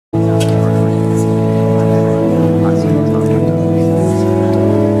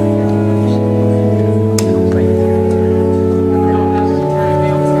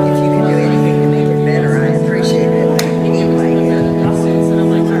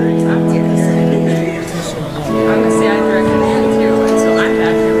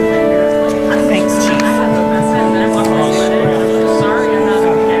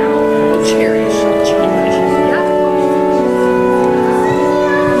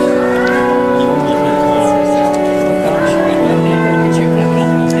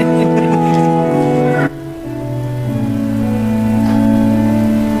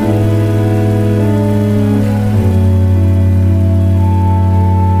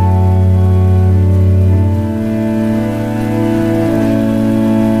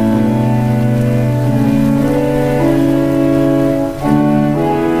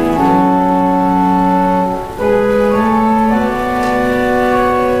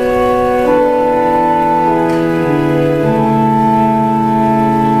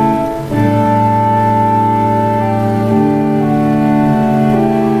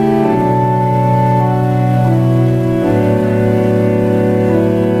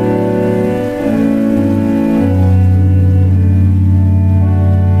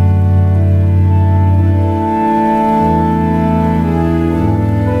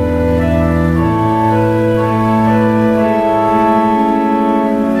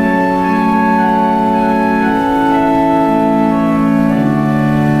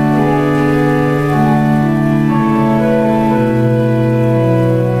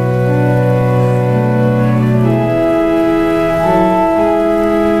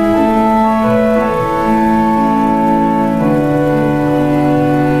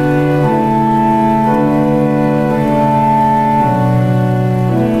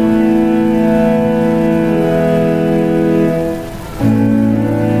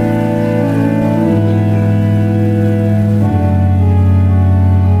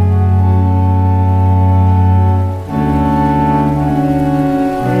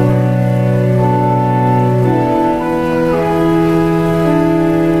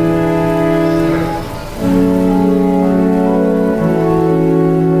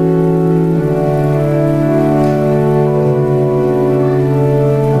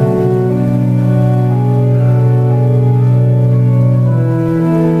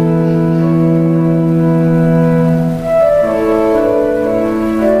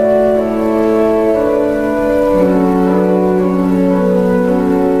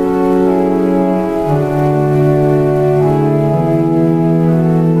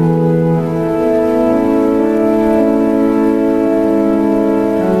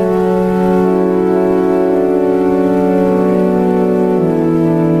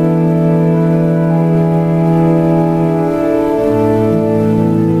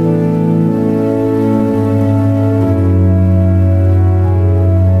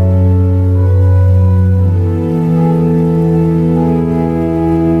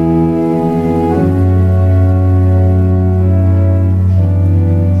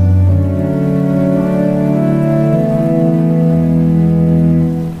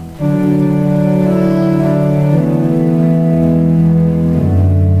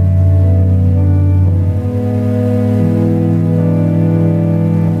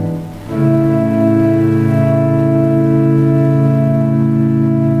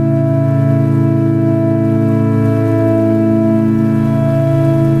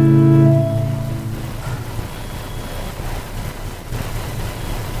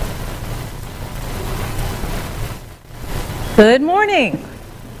Good morning.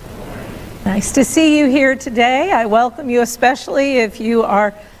 Nice to see you here today. I welcome you, especially if you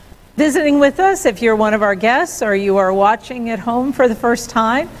are visiting with us, if you're one of our guests or you are watching at home for the first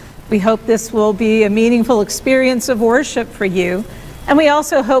time. We hope this will be a meaningful experience of worship for you. And we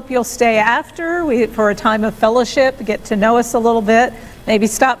also hope you'll stay after for a time of fellowship, get to know us a little bit, maybe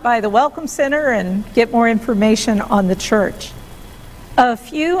stop by the Welcome Center and get more information on the church. A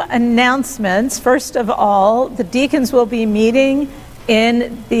few announcements. First of all, the deacons will be meeting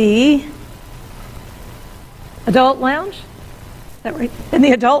in the adult lounge. Is that right? In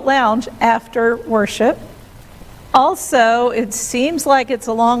the adult lounge after worship. Also, it seems like it's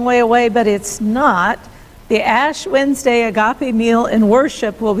a long way away, but it's not. The Ash Wednesday Agape Meal in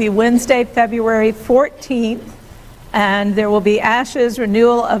Worship will be Wednesday, February 14th, and there will be ashes,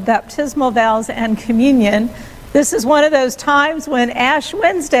 renewal of baptismal vows, and communion. This is one of those times when Ash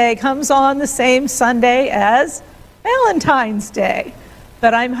Wednesday comes on the same Sunday as Valentine's Day.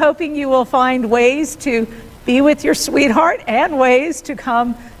 But I'm hoping you will find ways to be with your sweetheart and ways to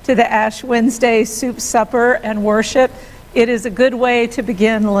come to the Ash Wednesday soup supper and worship. It is a good way to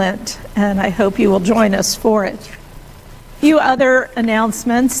begin Lent, and I hope you will join us for it. A few other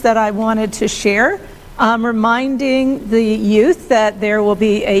announcements that I wanted to share. Reminding the youth that there will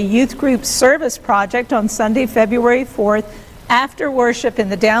be a youth group service project on Sunday, February 4th, after worship in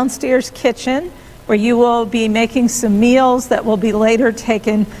the downstairs kitchen, where you will be making some meals that will be later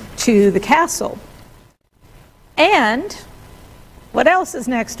taken to the castle. And what else is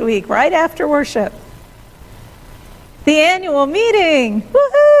next week, right after worship? The annual meeting.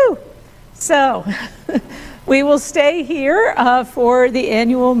 Woohoo! So we will stay here for the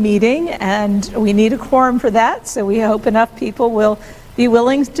annual meeting, and we need a quorum for that, so we hope enough people will be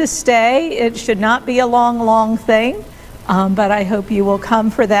willing to stay. It should not be a long thing, but I hope you will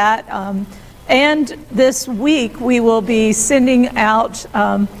come for that. And this week we will be sending out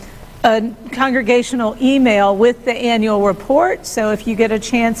a congregational email with the annual report, so if you get a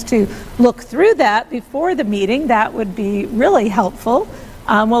chance to look through that before the meeting, that would be really helpful.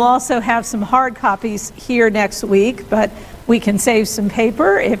 We'll also have some hard copies here next week, but we can save some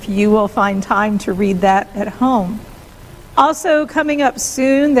paper if you will find time to read that at home. Also coming up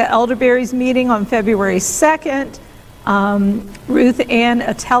soon, the Elderberries meeting on February 2nd. Ruth Ann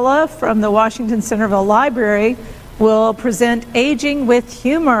Atella from the Washington Centerville Library will present Aging with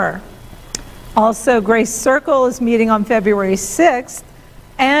Humor. Also, Grace Circle is meeting on February 6th,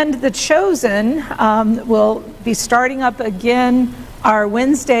 and The Chosen will be starting up again our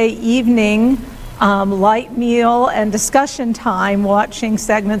Wednesday evening light meal and discussion time watching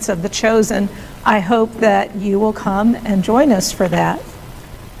segments of The Chosen. I hope that you will come and join us for that.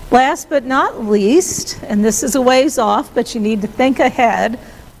 Last but not least, and this is a ways off, but you need to think ahead,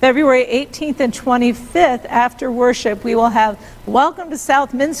 February 18th and 25th after worship, we will have Welcome to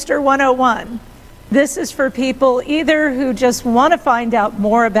Southminster 101. This is for people either who just want to find out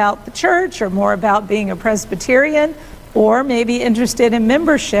more about the church or more about being a Presbyterian, or maybe interested in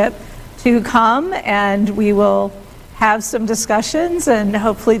membership, to come, and we will have some discussions, and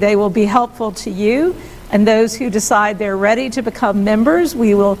hopefully they will be helpful to you. And those who decide they're ready to become members,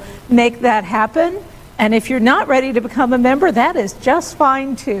 we will make that happen. And if you're not ready to become a member, that is just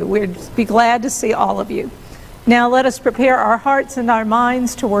fine too. We'd be glad to see all of you. Now let us prepare our hearts and our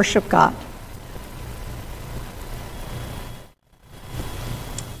minds to worship God.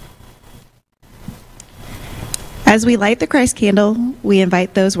 As we light the Christ candle, we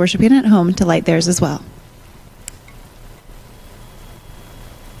invite those worshiping at home to light theirs as well.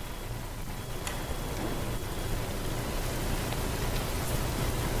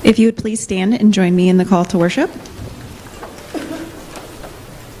 If you would please stand and join me in the call to worship.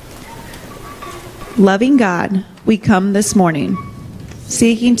 Loving God, we come this morning,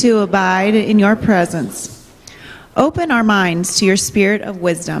 seeking to abide in your presence. Open our minds to your spirit of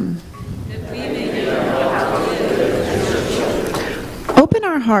wisdom. Open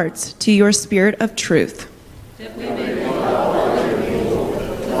our hearts to your spirit of truth. That we may love other people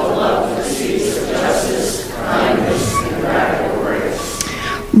with love that seeks justice, kindness, and radical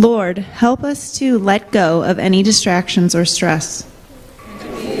grace. Lord, help us to let go of any distractions or stress. And to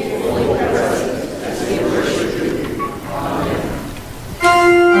be fully present as we worship you.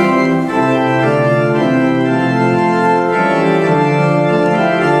 Amen.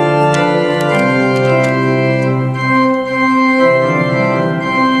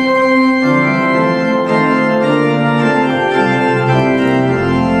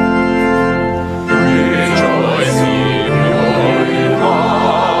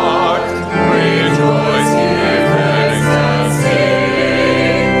 Rejoice, give thanks and sing.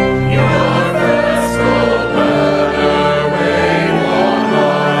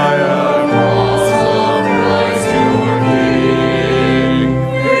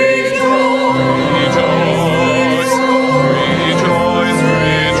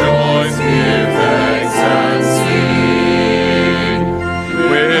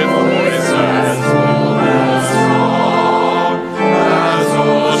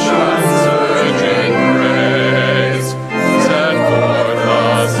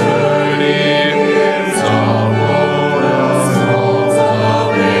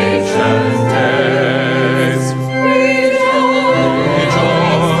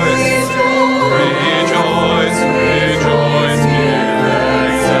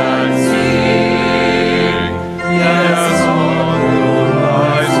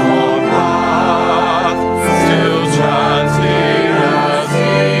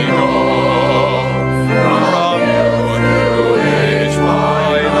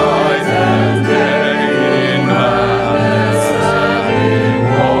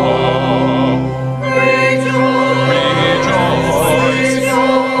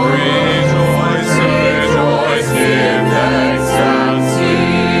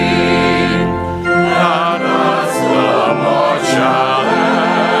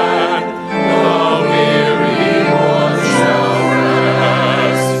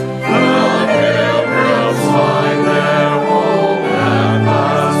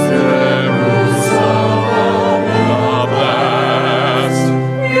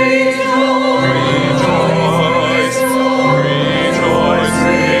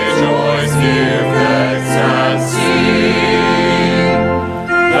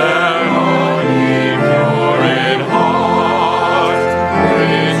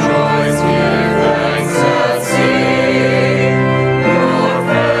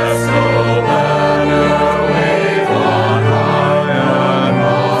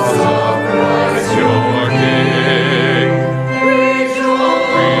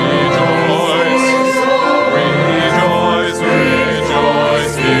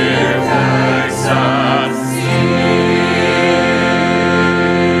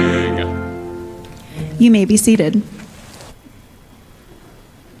 You may be seated.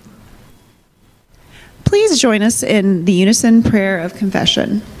 Please join us in the unison prayer of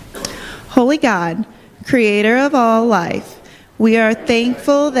confession. Holy God, creator of all life, we are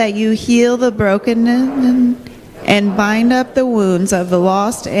thankful that you heal the broken and bind up the wounds of the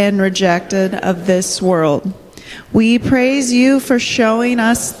lost and rejected of this world. We praise you for showing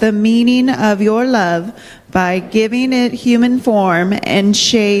us the meaning of your love by giving it human form and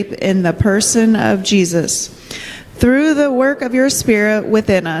shape in the person of Jesus. Through the work of your Spirit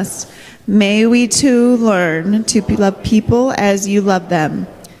within us, may we too learn to love people as you love them.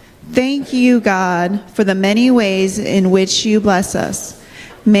 Thank you, God, for the many ways in which you bless us.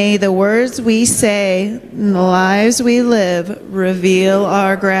 May the words we say and the lives we live reveal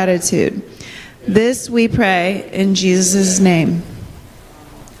our gratitude. This we pray in Jesus' name.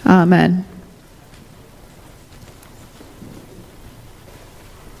 Amen.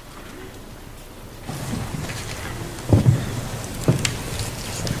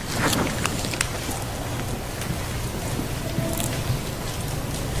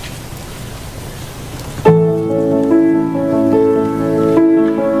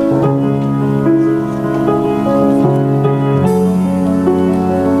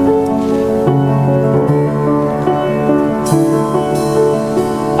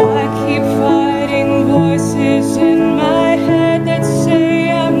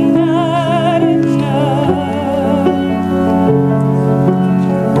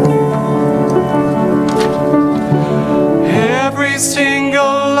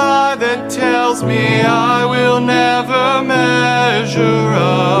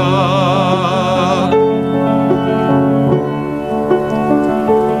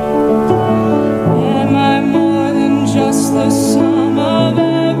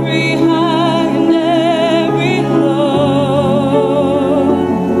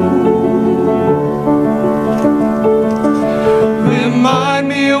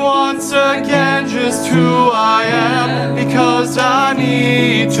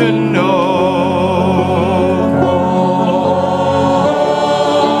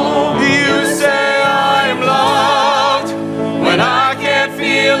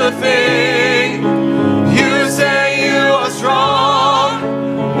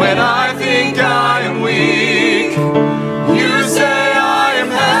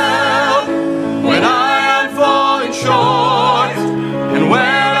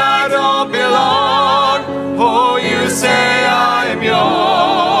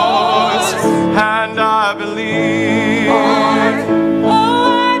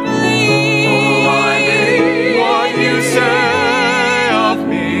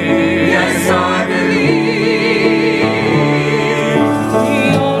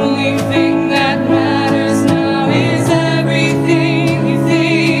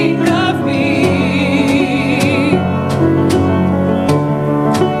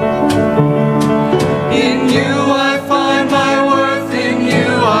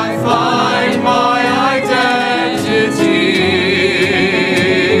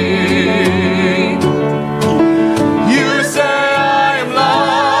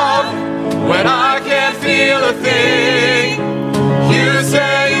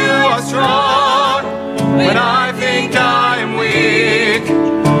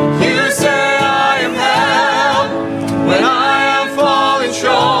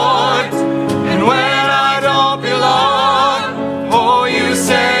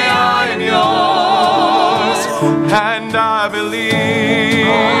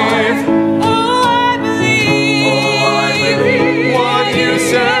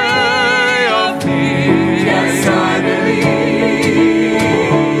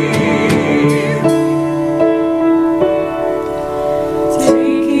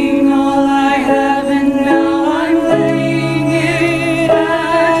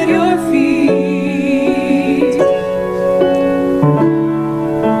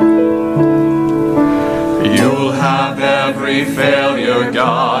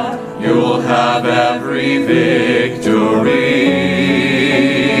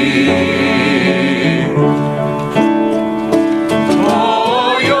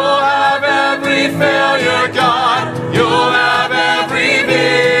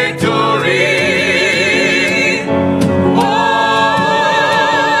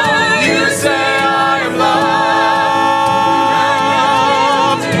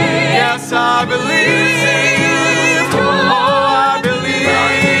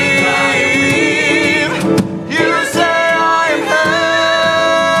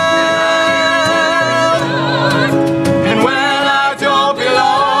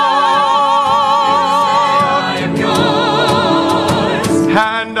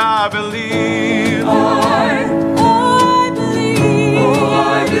 I believe.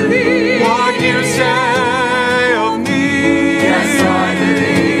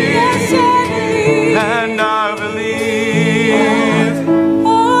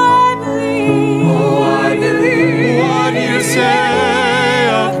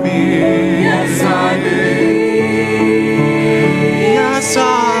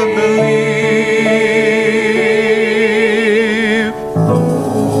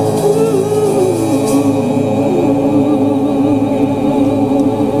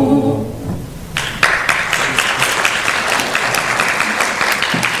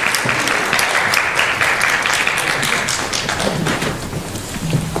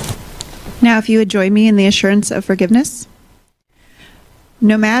 Now, if you would join me in the assurance of forgiveness.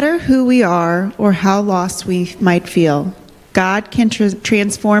 No matter who we are or how lost we might feel, God can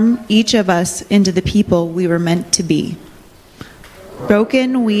transform each of us into the people we were meant to be.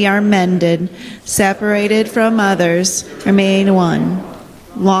 Broken, we are mended. Separated from others, remain one.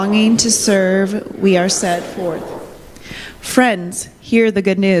 Longing to serve, we are set forth. Friends, hear the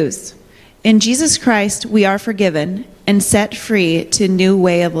good news. In Jesus Christ, we are forgiven and set free to a new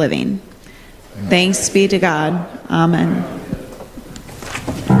way of living. Thanks be to God. Amen.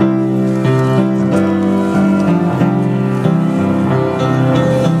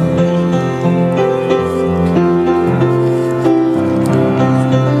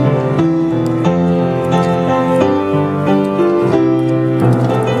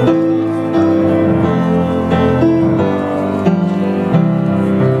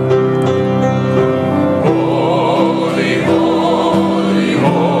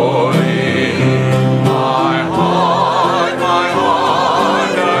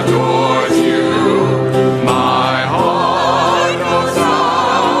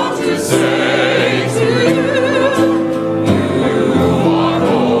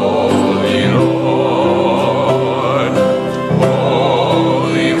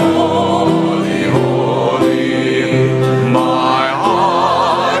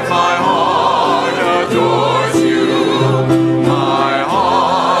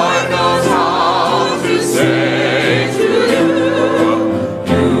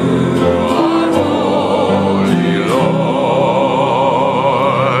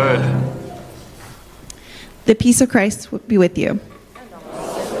 The peace of Christ be with you.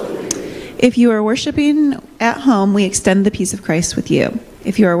 If you are worshiping at home, we extend the peace of Christ with you.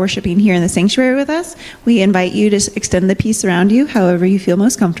 If you are worshiping here in the sanctuary with us, we invite you to extend the peace around you however you feel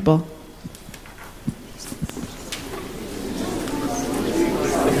most comfortable.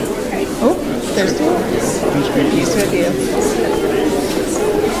 Oh, there's peace with you.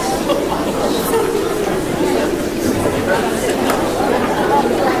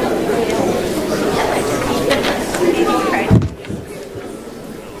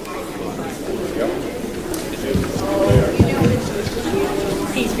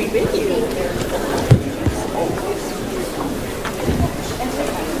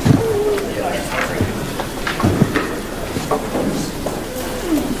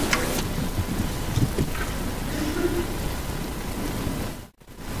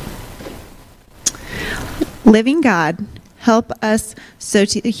 Living God, help us so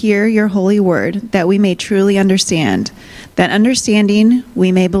to hear your holy word, that we may truly understand. That understanding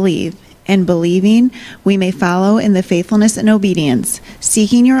we may believe, and believing we may follow in the faithfulness and obedience,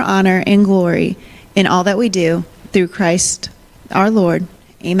 seeking your honor and glory in all that we do, through Christ our Lord.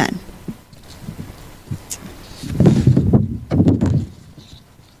 Amen.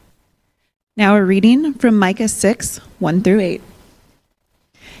 Now a reading from Micah 6, 1 through 8.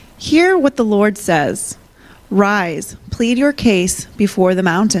 Hear what the Lord says. Rise, plead your case before the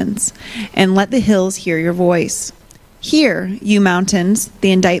mountains, and let the hills hear your voice. Hear, you mountains,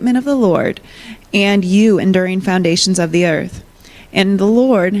 the indictment of the Lord, and you enduring foundations of the earth. And the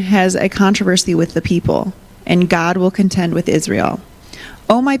Lord has a controversy with the people, and God will contend with Israel.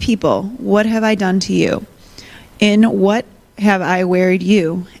 O my people, what have I done to you? In what have I wearied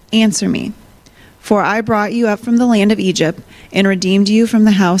you? Answer me. For I brought you up from the land of Egypt, and redeemed you from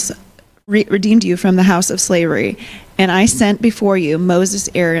the house of slavery, and I sent before you Moses,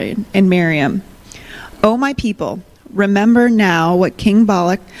 Aaron, and Miriam. O my people, remember now what King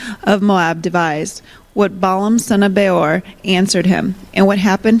Balak of Moab devised, what Balaam son of Beor answered him, and what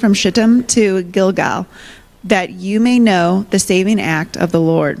happened from Shittim to Gilgal, that you may know the saving act of the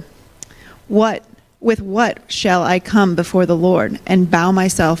Lord. With what shall I come before the Lord, and bow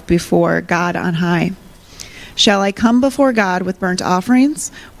myself before God on high? Shall I come before God with burnt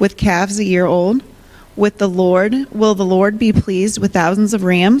offerings, with calves a year old? Will the Lord be pleased with thousands of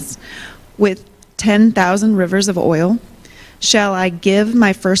rams, with 10,000 rivers of oil? Shall I give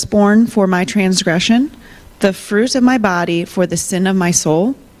my firstborn for my transgression, the fruit of my body for the sin of my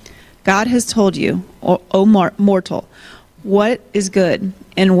soul? God has told you, O mortal, what is good,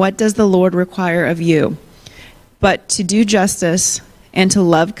 and what does the Lord require of you, but to do justice, and to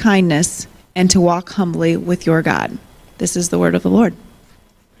love kindness, and to walk humbly with your God. This is the word of the Lord.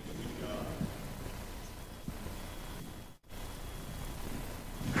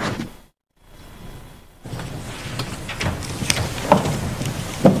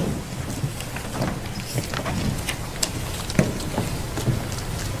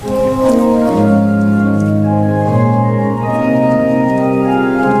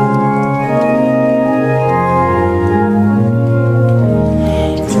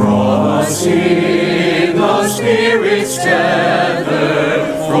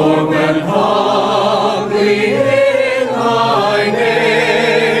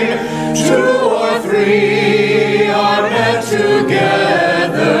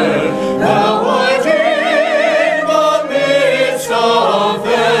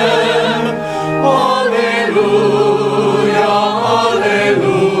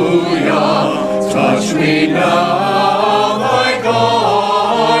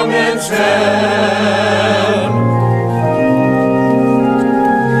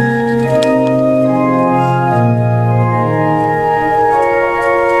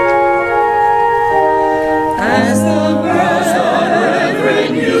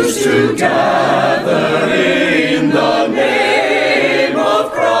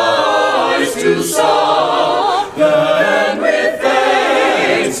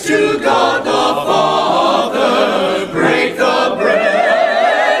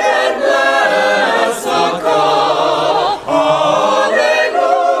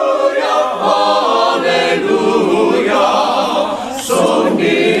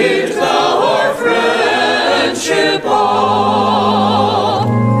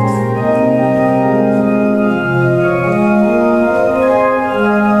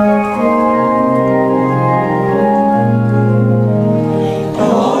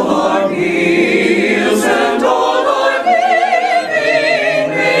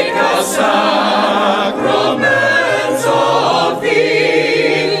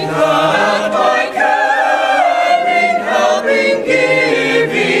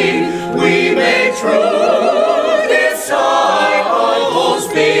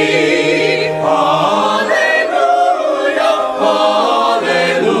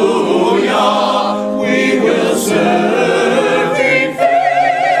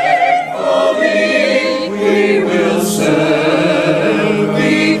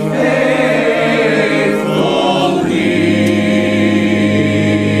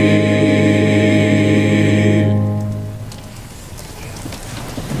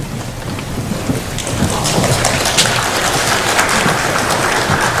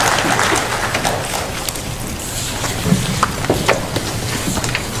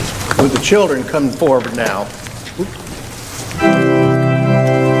 Would the children come forward now?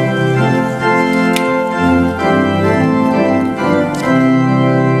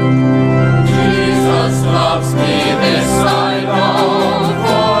 Jesus loves me, this I know,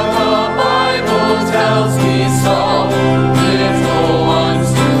 for the Bible tells me so. Little ones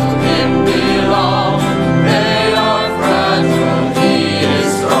to him belong, they are fragile, he is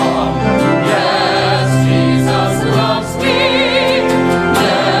strong. Yes, Jesus loves me.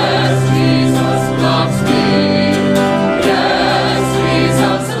 Yes, Jesus loves me. Yes,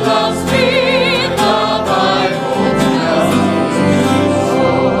 Jesus loves me. The Bible tells me so.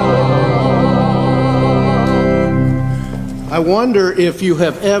 I wonder if you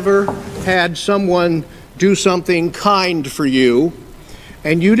have ever had someone do something kind for you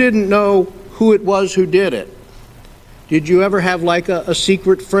and you didn't know who it was who did it. Did you ever have like a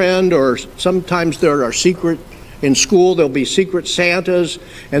secret friend, or sometimes there are secret, in school there'll be secret Santas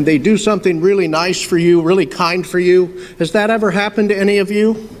and they do something really nice for you, really kind for you? Has that ever happened to any of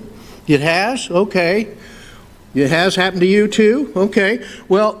you? It has? Okay. It has happened to you too? Okay.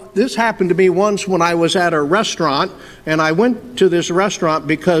 Well, this happened to me once when I was at a restaurant, and I went to this restaurant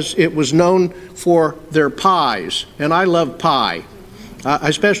because it was known for their pies, and I love pie. I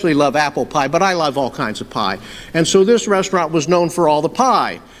especially love apple pie, but I love all kinds of pie. And so this restaurant was known for all the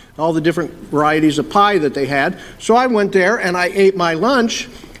pie, all the different varieties of pie that they had. So I went there and I ate my lunch,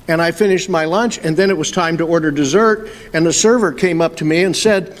 and I finished my lunch, and then it was time to order dessert, and the server came up to me and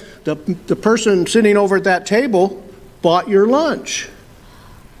said, the person sitting over at that table bought your lunch.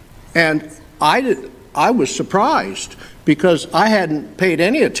 And I was surprised because I hadn't paid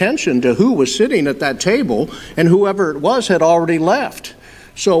any attention to who was sitting at that table, and whoever it was had already left.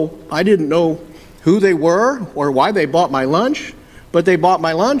 So I didn't know who they were or why they bought my lunch, but they bought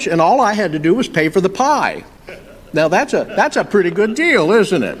my lunch and all I had to do was pay for the pie. Now that's a pretty good deal,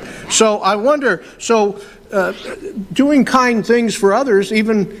 isn't it? So I wonder, doing kind things for others,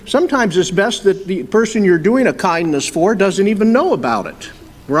 even sometimes it's best that the person you're doing a kindness for doesn't even know about it,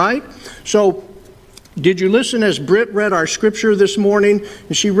 right? So did you listen as Britt read our scripture this morning?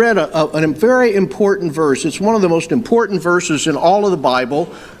 And she read a very important verse. It's one of the most important verses in all of the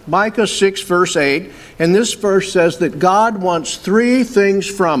Bible, Micah 6, verse 8. And this verse says that God wants three things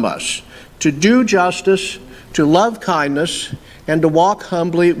from us: to do justice, to love kindness, and to walk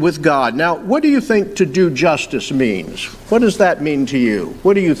humbly with God. Now, what do you think to do justice means? What does that mean to you?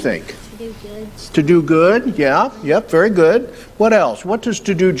 What do you think? To do good. To do good? Yeah, yep, very good. What else? What does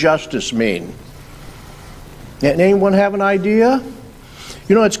to do justice mean? Anyone have an idea?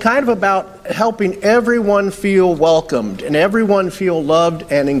 You know, it's kind of about helping everyone feel welcomed and everyone feel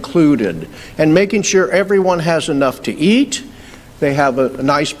loved and included, and making sure everyone has enough to eat, they have a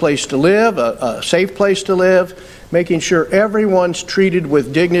nice place to live, a safe place to live, making sure everyone's treated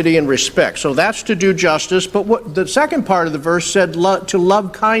with dignity and respect. So that's to do justice. But what the second part of the verse said to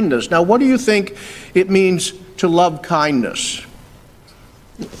love kindness. Now, what do you think it means to love kindness?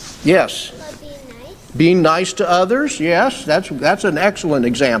 Yes. Being nice to others, yes, that's an excellent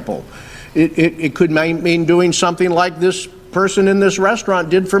example. It could mean doing something like this person in this restaurant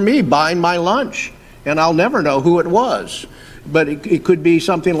did for me, buying my lunch, and I'll never know who it was. But it could be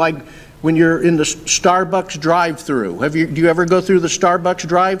something like when you're in the Starbucks drive-thru. Do you ever go through the Starbucks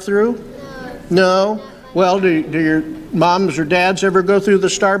drive-thru? No? Well, do your moms or dads ever go through the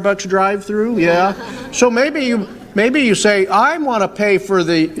Starbucks drive-thru? Yeah. So maybe you say, I want to pay for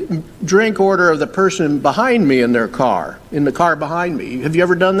the drink order of the person behind me in the car behind me. Have you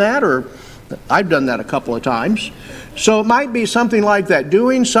ever done that? Or I've done that a couple of times. So it might be something like that,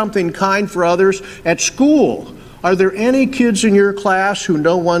 doing something kind for others. At school, are there any kids in your class who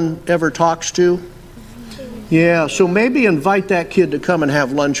no one ever talks to? Yeah, so maybe invite that kid to come and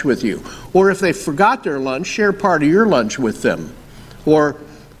have lunch with you. Or if they forgot their lunch, share part of your lunch with them. Or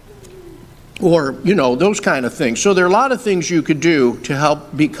you know, those kind of things. So there are a lot of things you could do to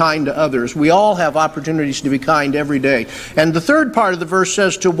help be kind to others. We all have opportunities to be kind every day. And the third part of the verse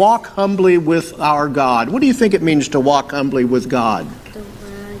says to walk humbly with our God. What do you think it means to walk humbly with God? Don't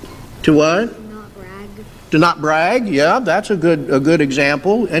brag. To what? Not brag. To not brag? Yeah, that's a good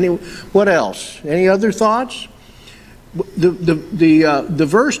example. What else? Any other thoughts? The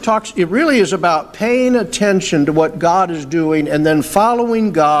verse talks, it really is about paying attention to what God is doing and then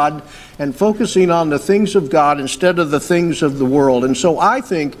following God and focusing on the things of God instead of the things of the world. And so I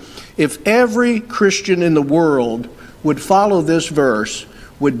think if every Christian in the world would follow this verse,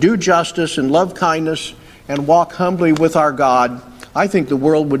 would do justice and love kindness and walk humbly with our God, I think the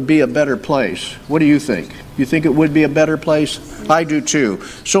world would be a better place. What do you think? You think it would be a better place? I do too.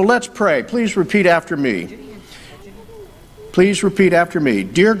 So let's pray. Please repeat after me. Please repeat after me.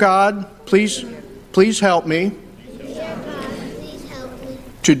 Dear God, please help me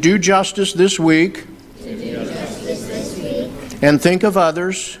to do justice this week and think of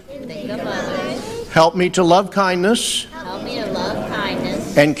others. Help me to love kindness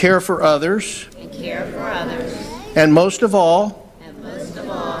and care for others. And most of all,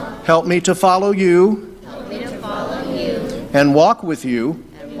 help me to follow you and walk with you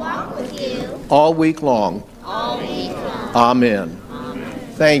all week long. Amen.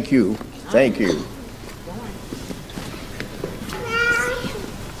 Thank you. Thank you.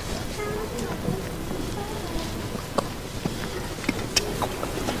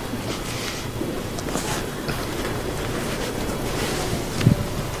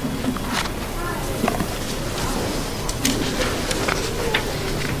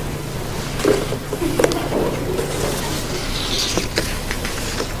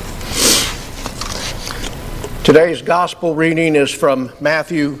 Today's gospel reading is from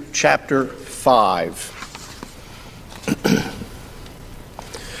Matthew chapter 5.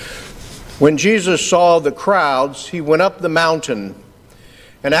 When Jesus saw the crowds, he went up the mountain,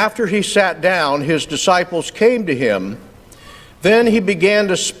 and after he sat down, his disciples came to him. Then he began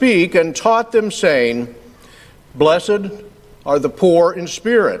to speak and taught them, saying, Blessed are the poor in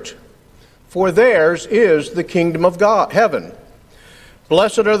spirit, for theirs is the kingdom of God, heaven.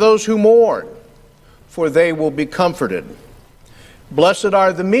 Blessed are those who mourn, for they will be comforted. Blessed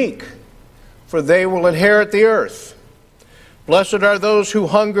are the meek, for they will inherit the earth. Blessed are those who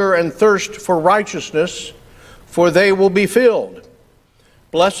hunger and thirst for righteousness, for they will be filled.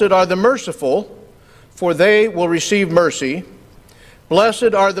 Blessed are the merciful, for they will receive mercy.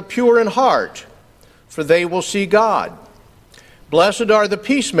 Blessed are the pure in heart, for they will see God. Blessed are the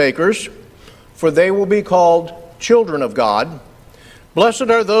peacemakers, for they will be called children of God.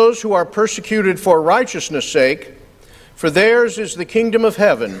 Blessed are those who are persecuted for righteousness' sake, for theirs is the kingdom of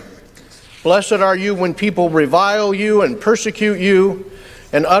heaven. Blessed are you when people revile you and persecute you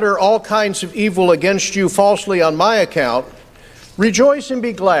and utter all kinds of evil against you falsely on my account. Rejoice and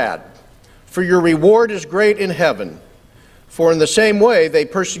be glad, for your reward is great in heaven. For in the same way they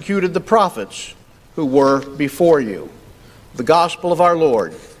persecuted the prophets who were before you. The gospel of our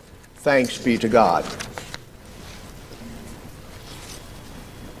Lord. Thanks be to God.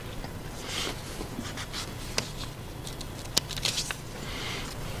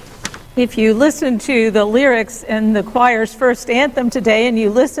 If you listen to the lyrics in the choir's first anthem today and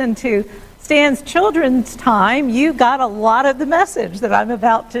you listen to Stan's children's time, you got a lot of the message that I'm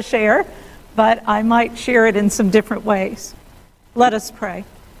about to share, but I might share it in some different ways. Let us pray.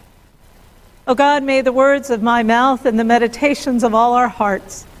 O God, may the words of my mouth and the meditations of all our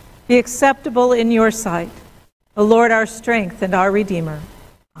hearts be acceptable in your sight. O Lord, our strength and our Redeemer.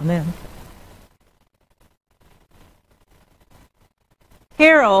 Amen.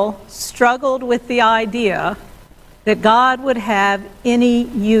 Carol struggled with the idea that God would have any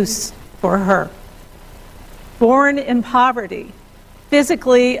use for her. Born in poverty,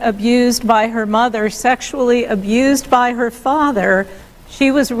 physically abused by her mother, sexually abused by her father,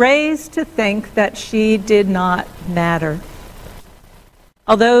 she was raised to think that she did not matter.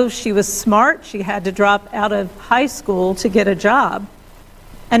 Although she was smart, she had to drop out of high school to get a job.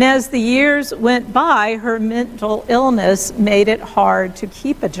 And as the years went by, her mental illness made it hard to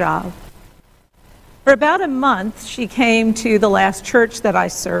keep a job. For about a month, she came to the last church that I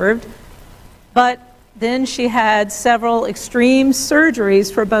served, but then she had several extreme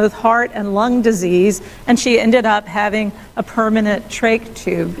surgeries for both heart and lung disease, and she ended up having a permanent trach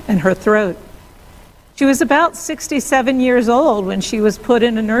tube in her throat. She was about 67 years old when she was put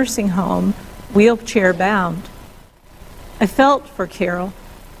in a nursing home, wheelchair bound. I felt for Carol.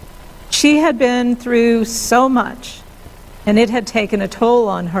 She had been through so much, and it had taken a toll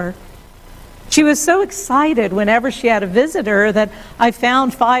on her. She was so excited whenever she had a visitor that I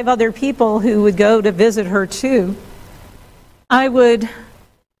found 5 other people who would go to visit her too. I would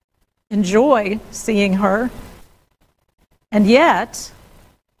enjoy seeing her, and yet,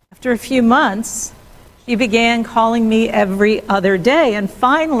 after a few months, she began calling me every other day, and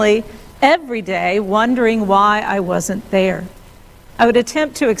finally, every day, wondering why I wasn't there. I would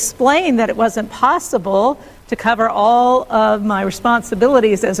attempt to explain that it wasn't possible to cover all of my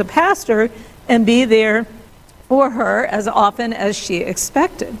responsibilities as a pastor and be there for her as often as she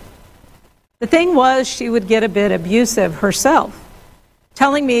expected. The thing was, she would get a bit abusive herself,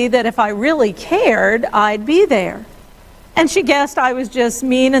 telling me that if I really cared, I'd be there. And she guessed I was just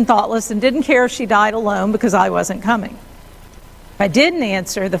mean and thoughtless and didn't care if she died alone because I wasn't coming. If I didn't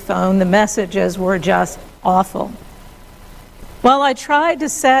answer the phone, the messages were just awful. Well, I tried to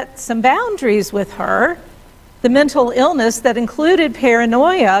set some boundaries with her. The mental illness that included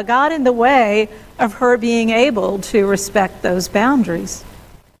paranoia got in the way of her being able to respect those boundaries.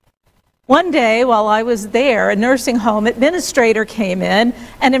 One day, while I was there, a nursing home administrator came in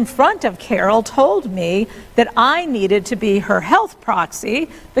front of Carol told me that I needed to be her health proxy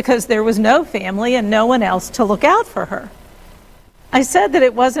because there was no family and no one else to look out for her. I said that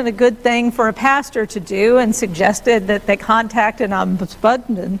it wasn't a good thing for a pastor to do and suggested that they contact an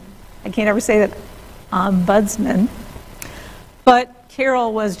ombudsman. I can't ever say that, ombudsman. But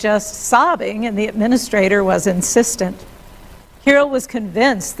Carol was just sobbing and the administrator was insistent. Carol was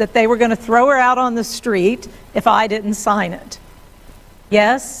convinced that they were going to throw her out on the street if I didn't sign it.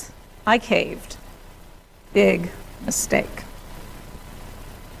 Yes, I caved. Big mistake.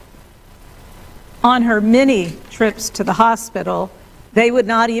 On her many trips to the hospital, they would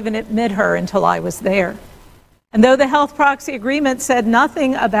not even admit her until I was there. And though the health proxy agreement said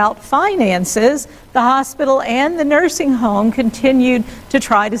nothing about finances, the hospital and the nursing home continued to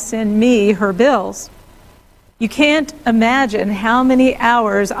try to send me her bills. You can't imagine how many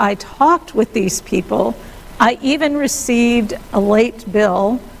hours I talked with these people. I even received a late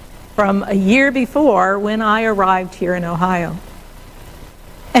bill from a year before when I arrived here in Ohio.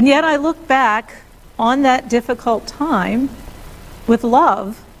 And yet I look back on that difficult time with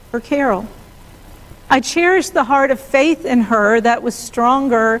love for Carol. I cherished the heart of faith in her that was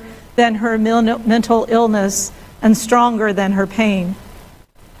stronger than her mental illness and stronger than her pain.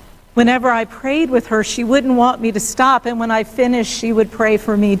 Whenever I prayed with her, she wouldn't want me to stop, and when I finished, she would pray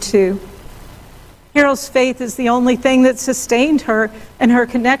for me too. Carol's faith is the only thing that sustained her, and her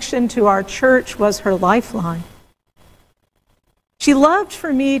connection to our church was her lifeline. She loved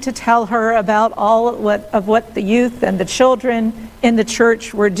for me to tell her about all of what the youth and the children in the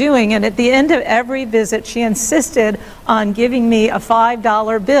church were doing. And at the end of every visit, she insisted on giving me a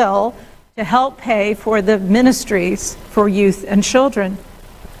 $5 bill to help pay for the ministries for youth and children.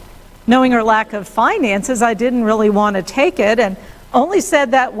 Knowing her lack of finances, I didn't really want to take it, and only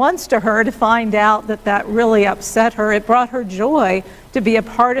said that once to her to find out that that really upset her. It brought her joy to be a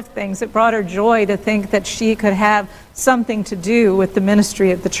part of things. It brought her joy to think that she could have something to do with the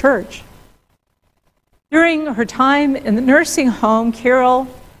ministry of the church. During her time in the nursing home, Carol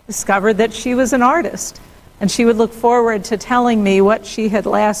discovered that she was an artist, and she would look forward to telling me what she had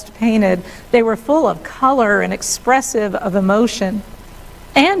last painted. They were full of color and expressive of emotion.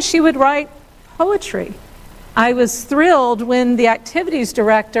 And she would write poetry. I was thrilled when the activities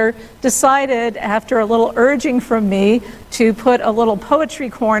director decided, after a little urging from me, to put a little poetry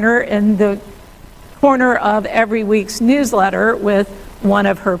corner in the corner of every week's newsletter with one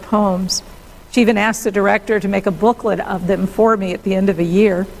of her poems. She even asked the director to make a booklet of them for me at the end of a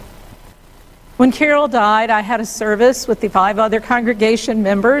year. When Carol died, I had a service with the 5 other congregation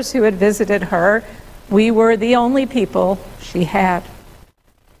members who had visited her. We were the only people she had.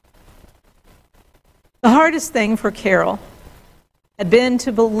 The hardest thing for Carol had been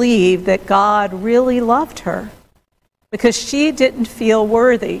to believe that God really loved her, because she didn't feel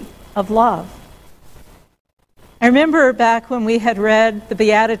worthy of love. I remember back when we had read the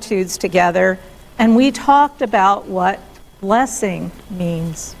Beatitudes together, and we talked about what blessing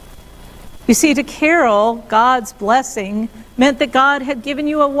means. You see, to Carol, God's blessing meant that God had given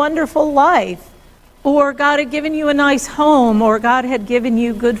you a wonderful life, or God had given you a nice home, or God had given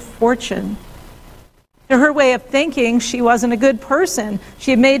you good fortune. To her way of thinking, she wasn't a good person.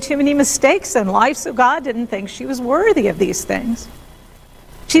 She had made too many mistakes in life, so God didn't think she was worthy of these things.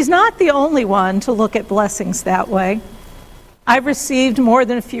 She's not the only one to look at blessings that way. I've received more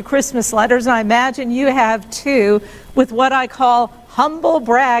than a few Christmas letters, and I imagine you have too, with what I call humble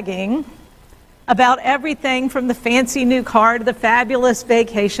bragging about everything from the fancy new car to the fabulous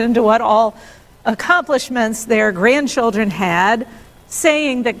vacation to what all accomplishments their grandchildren had,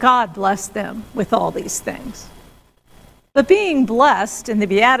 saying that God blessed them with all these things. But being blessed in the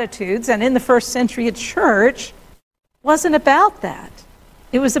Beatitudes and in the first century church wasn't about that.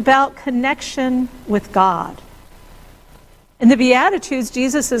 It was about connection with God. In the Beatitudes,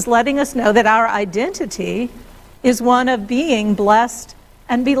 Jesus is letting us know that our identity is one of being blessed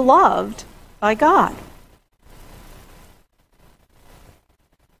and beloved by God.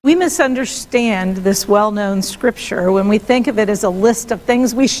 We misunderstand this well-known scripture when we think of it as a list of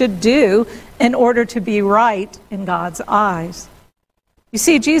things we should do in order to be right in God's eyes. You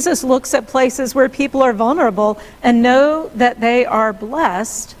see, Jesus looks at places where people are vulnerable and know that they are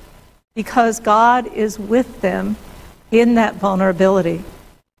blessed because God is with them in that vulnerability.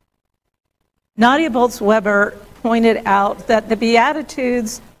 Nadia Bolz-Weber pointed out that the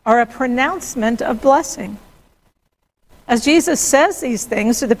Beatitudes are a pronouncement of blessing. As Jesus says these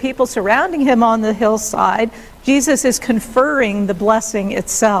things to the people surrounding him on the hillside, Jesus is conferring the blessing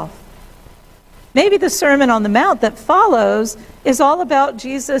itself. Maybe the Sermon on the Mount that follows is all about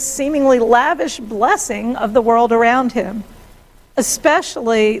Jesus' seemingly lavish blessing of the world around him,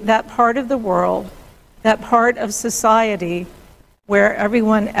 especially that part of the world, that part of society where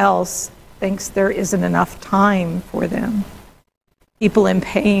everyone else thinks there isn't enough time for them. People in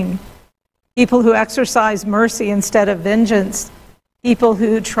pain, people who exercise mercy instead of vengeance, people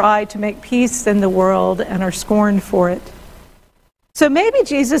who try to make peace in the world and are scorned for it. So maybe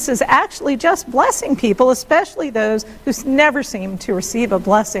Jesus is actually just blessing people, especially those who never seem to receive a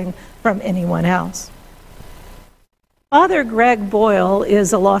blessing from anyone else. Father Greg Boyle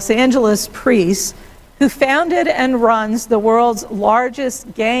is a Los Angeles priest who founded and runs the world's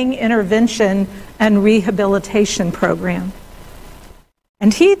largest gang intervention and rehabilitation program.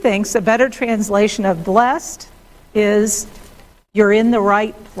 And he thinks a better translation of blessed is, you're in the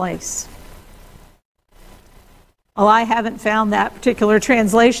right place. Well, I haven't found that particular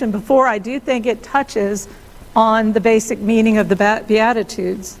translation before. I do think it touches on the basic meaning of the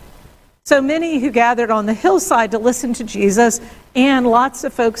Beatitudes. So many who gathered on the hillside to listen to Jesus, and lots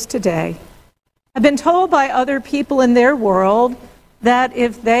of folks today, have been told by other people in their world that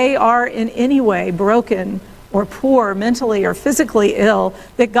if they are in any way broken or poor, mentally or physically ill,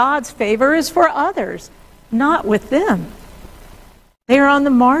 that God's favor is for others, not with them. They are on the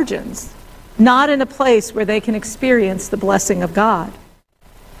margins, not in a place where they can experience the blessing of God.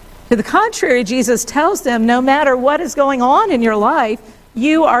 To the contrary, Jesus tells them, no matter what is going on in your life,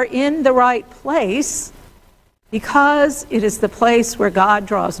 you are in the right place because it is the place where God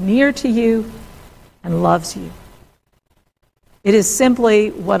draws near to you and loves you. It is simply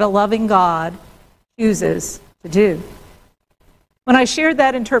what a loving God chooses to do. When I shared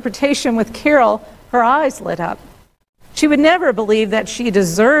that interpretation with Carol, her eyes lit up. She would never believe that she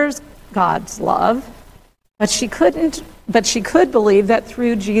deserves God's love, but she could believe that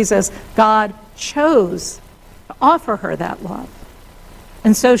through Jesus, God chose to offer her that love.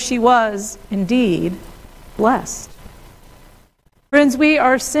 And so she was indeed blessed. Friends, we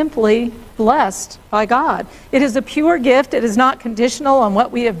are simply blessed by God. It is a pure gift. It is not conditional on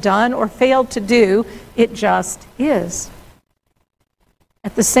what we have done or failed to do. It just is.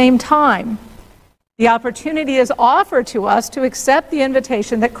 At the same time, the opportunity is offered to us to accept the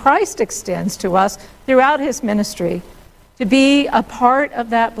invitation that Christ extends to us throughout his ministry, to be a part of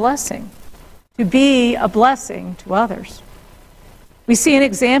that blessing, to be a blessing to others. We see an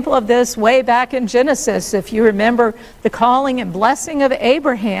example of this way back in Genesis. If you remember the calling and blessing of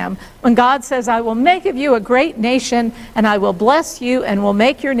Abraham, when God says, I will make of you a great nation, and I will bless you and will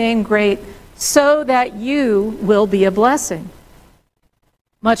make your name great, so that you will be a blessing.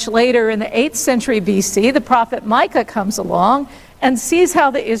 Much later in the 8th century BC, the prophet Micah comes along and sees how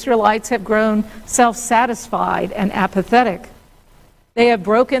the Israelites have grown self-satisfied and apathetic. They have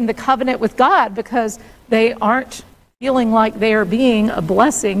broken the covenant with God because they aren't feeling like they are being a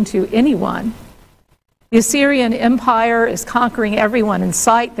blessing to anyone. The Assyrian Empire is conquering everyone in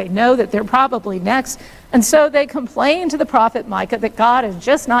sight. They know that they're probably next, and so they complain to the prophet Micah that God is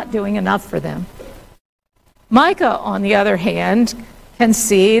just not doing enough for them. Micah, on the other hand, can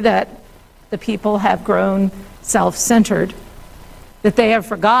see that the people have grown self-centered, that they have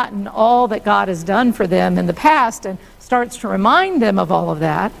forgotten all that God has done for them in the past, and starts to remind them of all of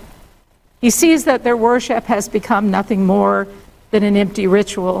that. He sees that their worship has become nothing more than an empty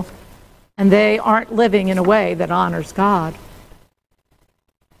ritual, and they aren't living in a way that honors God.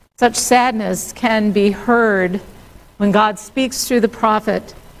 Such sadness can be heard when God speaks through the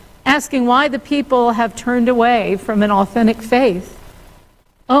prophet, asking why the people have turned away from an authentic faith.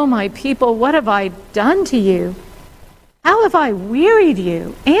 Oh, my people, what have I done to you? How have I wearied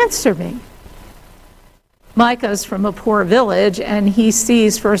you? Answer me. Micah's from a poor village, and he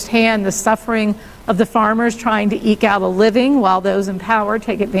sees firsthand the suffering of the farmers trying to eke out a living while those in power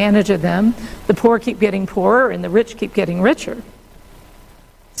take advantage of them. The poor keep getting poorer, and the rich keep getting richer.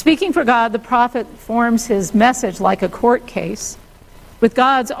 Speaking for God, the prophet forms his message like a court case, with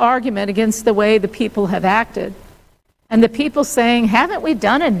God's argument against the way the people have acted. And the people saying, haven't we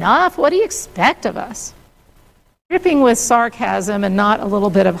done enough? What do you expect of us? Dripping with sarcasm and not a little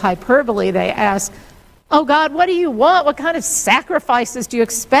bit of hyperbole, they ask, oh God, what do you want? What kind of sacrifices do you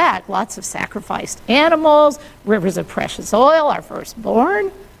expect? Lots of sacrificed animals, rivers of precious oil, our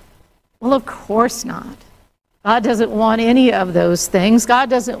firstborn? Well, of course not. God doesn't want any of those things. God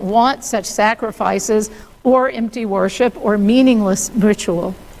doesn't want such sacrifices or empty worship or meaningless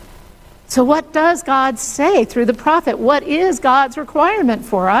ritual. So what does God say through the prophet? What is God's requirement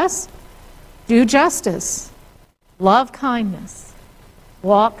for us? Do justice, love kindness,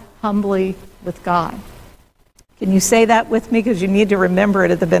 walk humbly with God. Can you say that with me? Because you need to remember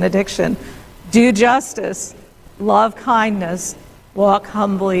it at the benediction. Do justice, love kindness, walk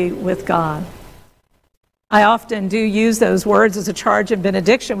humbly with God. I often do use those words as a charge in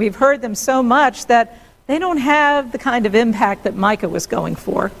benediction. We've heard them so much that they don't have the kind of impact that Micah was going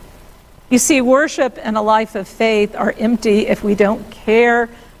for. You see, worship and a life of faith are empty if we don't care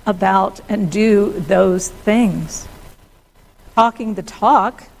about and do those things. Talking the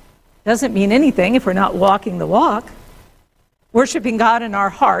talk doesn't mean anything if we're not walking the walk. Worshiping God in our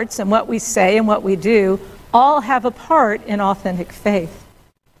hearts and what we say and what we do all have a part in authentic faith.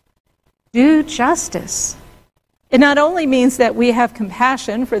 Do justice. It not only means that we have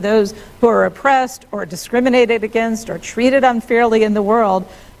compassion for those who are oppressed or discriminated against or treated unfairly in the world,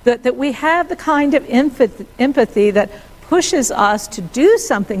 that we have the kind of empathy that pushes us to do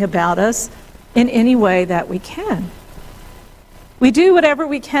something about us in any way that we can. We do whatever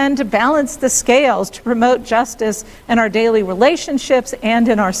we can to balance the scales, to promote justice in our daily relationships and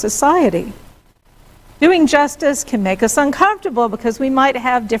in our society. Doing justice can make us uncomfortable because we might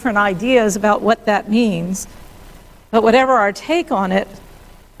have different ideas about what that means. But whatever our take on it,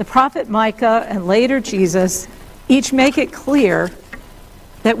 the prophet Micah and later Jesus each make it clear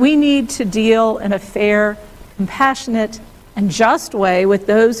that we need to deal in a fair, compassionate, and just way with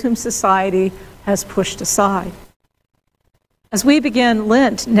those whom society has pushed aside. As we begin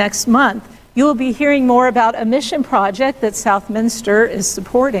Lent next month, you will be hearing more about a mission project that Southminster is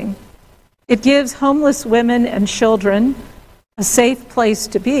supporting. It gives homeless women and children a safe place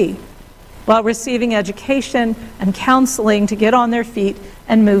to be while receiving education and counseling to get on their feet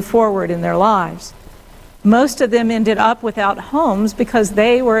and move forward in their lives. Most of them ended up without homes because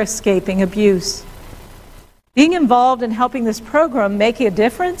they were escaping abuse. Being involved in helping this program make a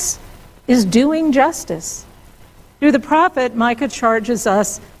difference is doing justice. Through the prophet Micah,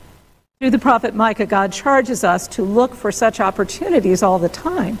 God charges us to look for such opportunities all the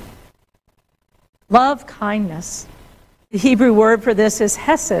time. Love kindness. The Hebrew word for this is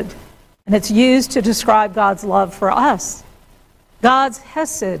hesed, and it's used to describe God's love for us. God's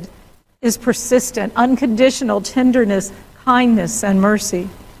hesed is persistent, unconditional tenderness, kindness, and mercy.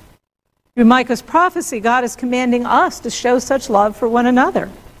 Through Micah's prophecy, God is commanding us to show such love for one another.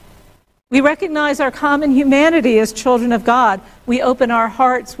 We recognize our common humanity as children of God. We open our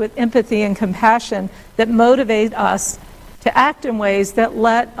hearts with empathy and compassion that motivate us to act in ways that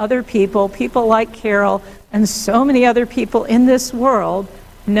let other people like Carol and so many other people in this world,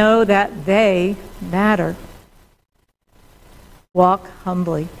 know that they matter. Walk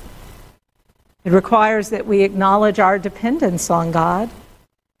humbly. It requires that we acknowledge our dependence on God,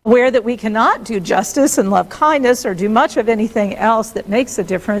 aware that we cannot do justice and love kindness or do much of anything else that makes a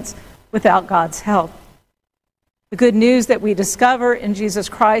difference without God's help. The good news that we discover in Jesus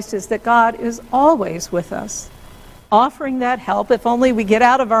Christ is that God is always with us, offering that help if only we get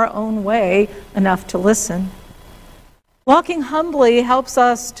out of our own way enough to listen. Walking humbly helps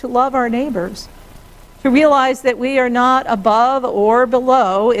us to love our neighbors, to realize that we are not above or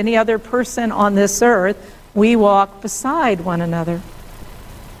below any other person on this earth. We walk beside one another.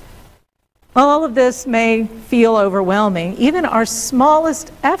 While all of this may feel overwhelming, even our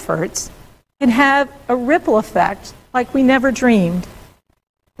smallest efforts can have a ripple effect like we never dreamed.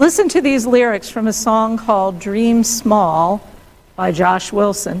 Listen to these lyrics from a song called Dream Small by Josh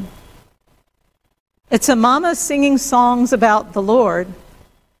Wilson. It's a mama singing songs about the Lord.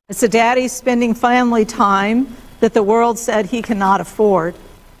 It's a daddy spending family time that the world said he cannot afford.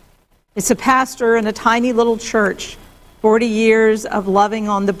 It's a pastor in a tiny little church, 40 years of loving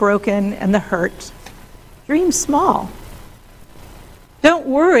on the broken and the hurt. Dream small. Don't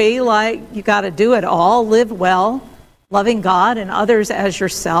worry like you got to do it all. Live well, loving God and others as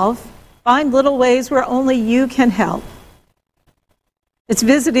yourself. Find little ways where only you can help. It's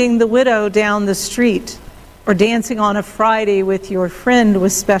visiting the widow down the street or dancing on a Friday with your friend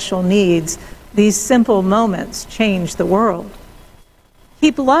with special needs. These simple moments change the world.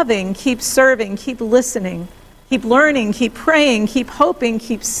 Keep loving, keep serving, keep listening. Keep learning, keep praying, keep hoping,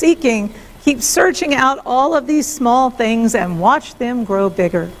 keep seeking, keep searching out all of these small things and watch them grow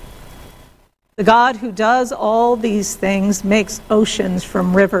bigger. The God who does all these things makes oceans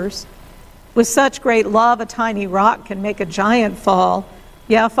from rivers. With such great love, a tiny rock can make a giant fall.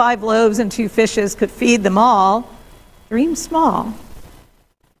 Yeah, 5 loaves and 2 fishes could feed them all. Dream small.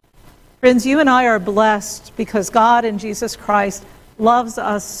 Friends, you and I are blessed because God in Jesus Christ loves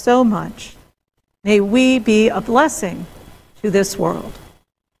us so much. May we be a blessing to this world.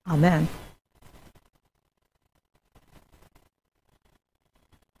 Amen.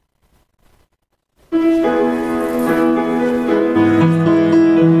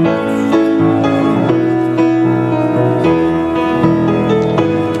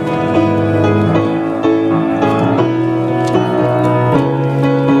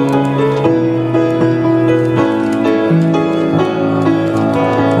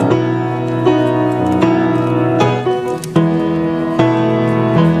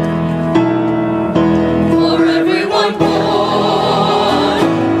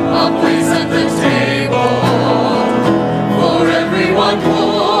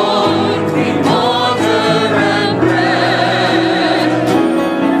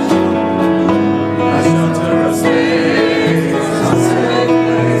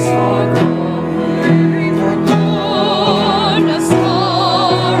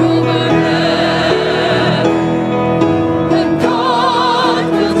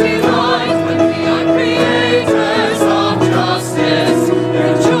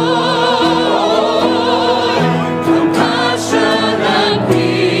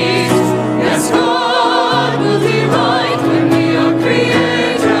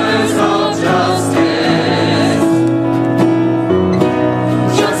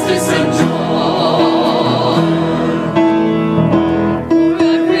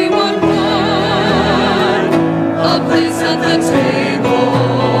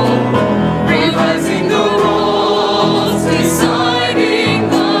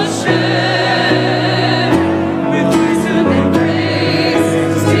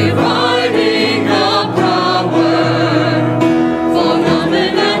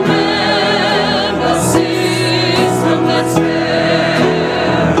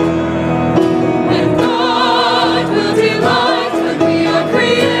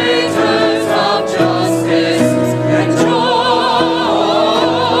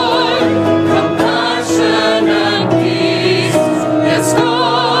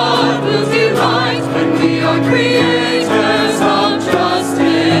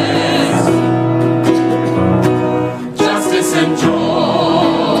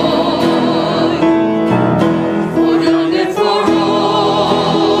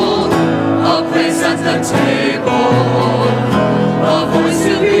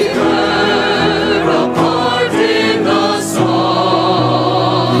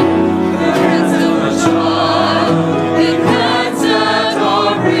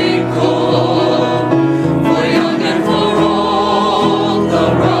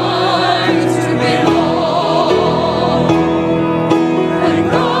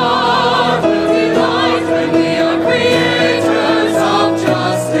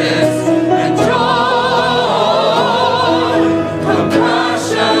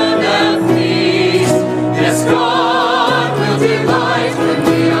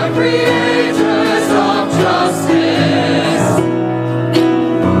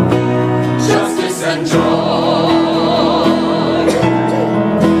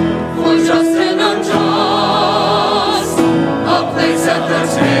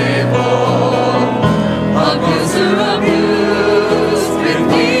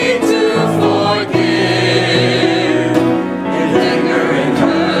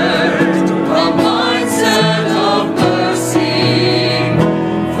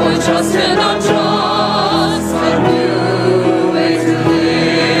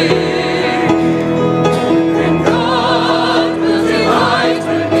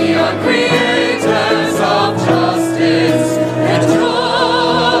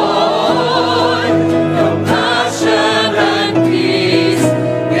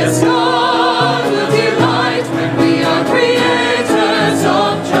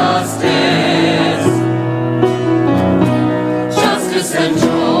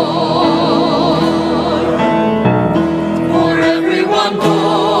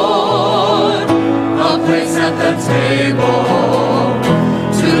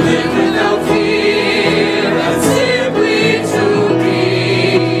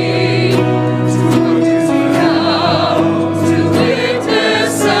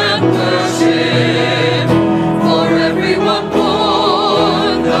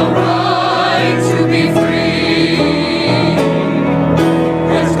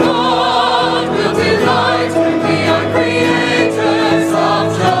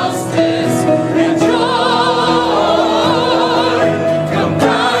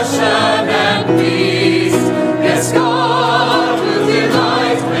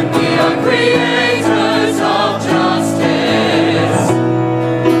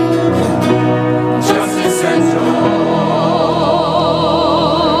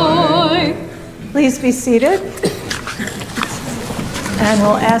 Please be seated. And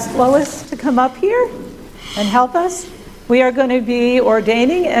we'll ask Lois to come up here and help us. We are going to be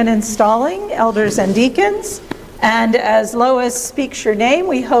ordaining and installing elders and deacons. And as Lois speaks your name,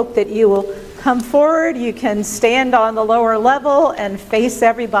 we hope that you will come forward. You can stand on the lower level and face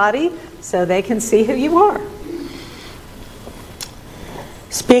everybody so they can see who you are.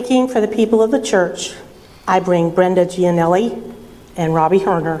 Speaking for the people of the church, I bring Brenda Gianelli and Robbie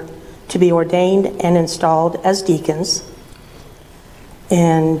Herner to be ordained and installed as deacons.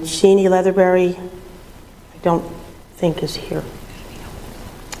 And Jeannie Leatherberry, I don't think is here.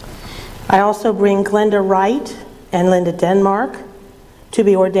 I also bring Glenda Wright and Linda Denmark to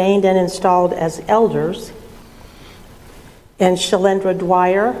be ordained and installed as elders, and Shalendra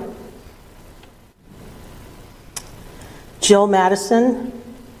Dwyer, Jill Madison,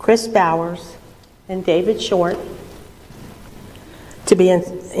 Chris Bowers, and David Short to be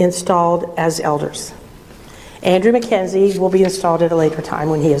installed as elders. Andrew McKenzie will be installed at a later time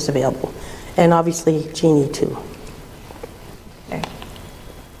when he is available, and obviously Jeannie too. Okay.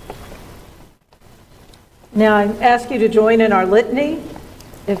 Now I ask you to join in our litany.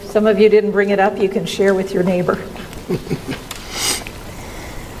 If some of you didn't bring it up, you can share with your neighbor.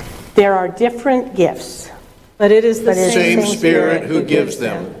 There are different gifts, but it is the same Spirit who gives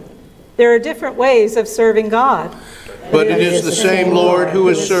them. There are different ways of serving God, but it is the same Lord who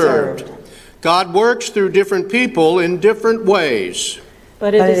is served. God works through different people in different ways,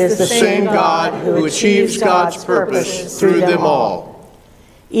 but it is the same God who achieves God's purpose through them all.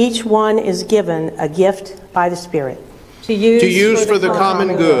 Each one is given a gift by the Spirit to use for the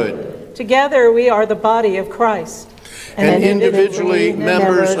common good. Together we are the body of Christ, and individually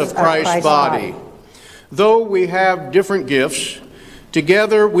members of Christ's body. Though we have different gifts,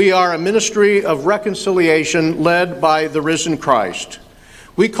 together we are a ministry of reconciliation led by the risen Christ.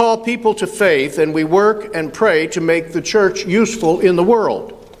 We call people to faith, and we work and pray to make the church useful in the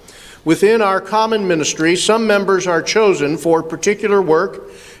world. Within our common ministry, some members are chosen for particular work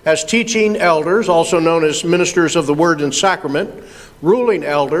as teaching elders, also known as ministers of the word and sacrament, ruling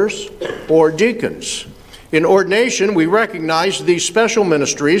elders, or deacons. In ordination, we recognize these special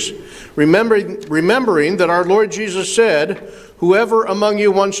ministries, remembering that our Lord Jesus said, "Whoever among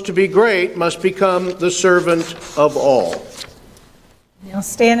you wants to be great must become the servant of all." Now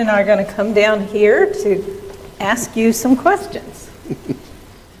Stan and I are going to come down here to ask you some questions.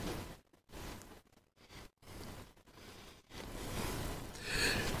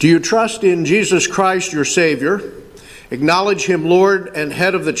 Do you trust in Jesus Christ, your Savior, acknowledge Him Lord and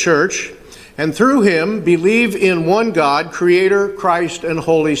head of the church, and through Him believe in one God, Creator, Christ, and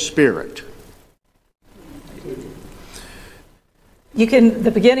Holy Spirit?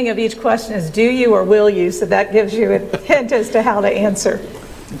 The beginning of each question is do you or will you, so that gives you a hint as to how to answer.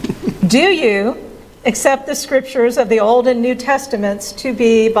 Do you accept the scriptures of the Old and New Testaments to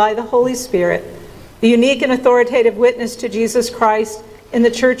be, by the Holy Spirit, the unique and authoritative witness to Jesus Christ in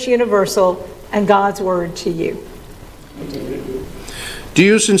the Church Universal and God's Word to you? Do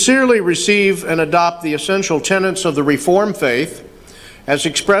you sincerely receive and adopt the essential tenets of the Reformed faith, as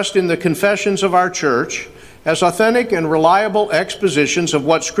expressed in the confessions of our church, as authentic and reliable expositions of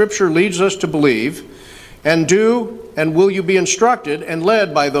what Scripture leads us to believe, and will you be instructed and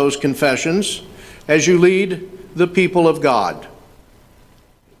led by those confessions as you lead the people of God?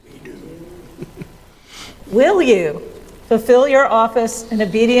 Will you fulfill your office in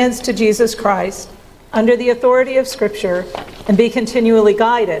obedience to Jesus Christ under the authority of Scripture and be continually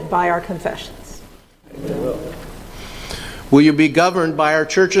guided by our confessions? Will you be governed by our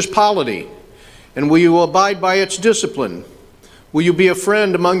church's polity? And will you abide by its discipline? Will you be a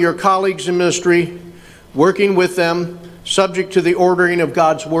friend among your colleagues in ministry, working with them, subject to the ordering of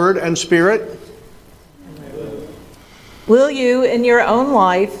God's Word and Spirit? Will you, in your own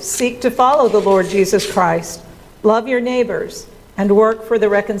life, seek to follow the Lord Jesus Christ, love your neighbors, and work for the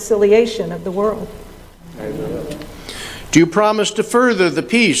reconciliation of the world? Do you promise to further the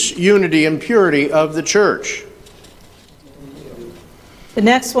peace, unity, and purity of the church? The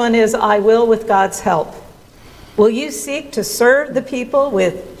next one is, I will with God's help. Will you seek to serve the people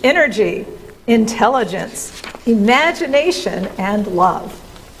with energy, intelligence, imagination, and love?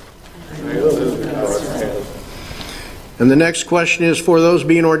 And the next question is for those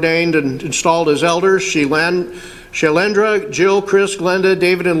being ordained and installed as elders, Shalendra, Jill, Chris, Glenda,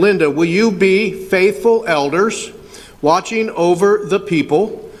 David, and Linda. Will you be faithful elders, watching over the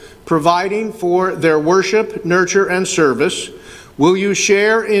people, providing for their worship, nurture, and service? Will you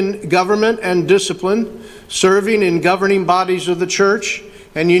share in government and discipline, serving in governing bodies of the church?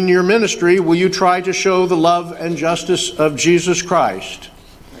 And in your ministry, will you try to show the love and justice of Jesus Christ?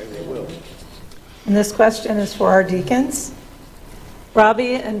 And this question is for our deacons.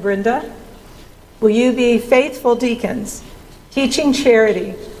 Robbie and Brenda, will you be faithful deacons, teaching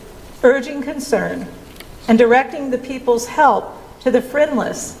charity, urging concern, and directing the people's help to the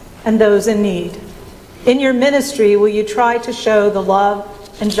friendless and those in need? In your ministry, will you try to show the love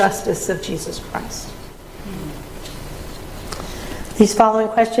and justice of Jesus Christ? These following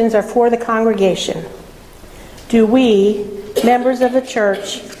questions are for the congregation. Do we, members of the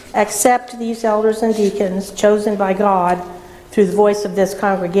church, accept these elders and deacons chosen by God through the voice of this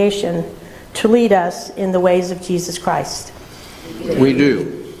congregation to lead us in the ways of Jesus Christ? We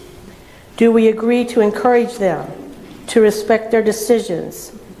do. Do we agree to encourage them, to respect their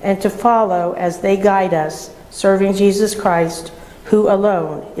decisions, and to follow as they guide us, serving Jesus Christ, who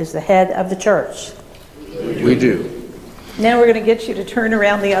alone is the head of the church? We do. Now we're going to get you to turn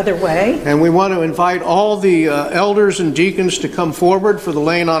around the other way. And we want to invite all the elders and deacons to come forward for the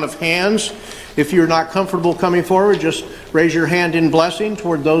laying on of hands. If you're not comfortable coming forward, just raise your hand in blessing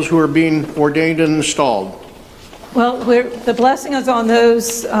toward those who are being ordained and installed. Well, the blessing is on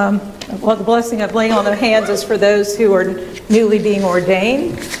those, the blessing of laying on the hands is for those who are newly being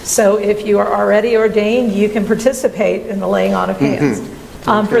ordained. So if you are already ordained, you can participate in the laying on of hands.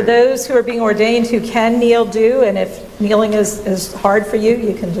 For those who are being ordained who can kneel, do, and if kneeling is hard for you,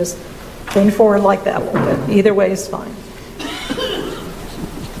 you can just lean forward like that a little bit. Either way is fine.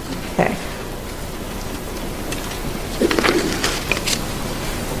 Okay.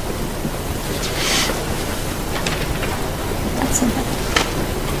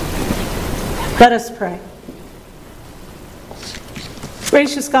 Let us pray.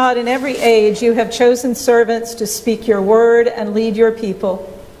 Gracious God, in every age you have chosen servants to speak your word and lead your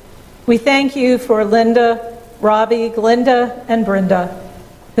people. We thank you for Linda, Robbie, Glinda, and Brenda,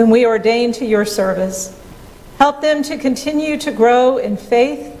 whom we ordain to your service. Help them to continue to grow in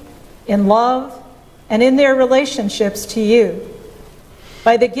faith, in love, and in their relationships to you.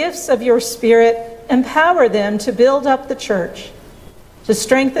 By the gifts of your Spirit, empower them to build up the church, to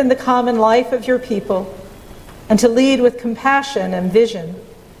strengthen the common life of your people, and to lead with compassion and vision.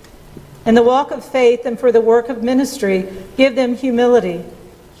 In the walk of faith and for the work of ministry, give them humility,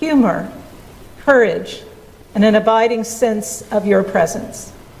 humor, courage, and an abiding sense of your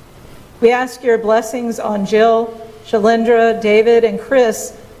presence. We ask your blessings on Jill, Shalindra, David, and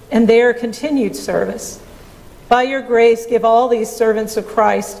Chris in their continued service. By your grace, give all these servants of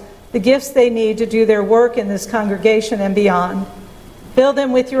Christ the gifts they need to do their work in this congregation and beyond. Fill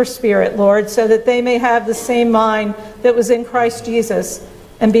them with your Spirit, Lord, so that they may have the same mind that was in Christ Jesus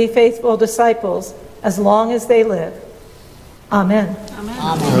and be faithful disciples as long as they live. Amen. Amen.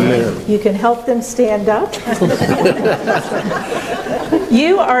 Amen. You can help them stand up.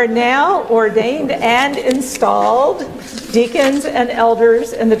 You are now ordained and installed deacons and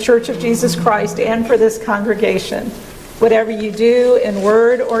elders in the Church of Jesus Christ and for this congregation. Whatever you do in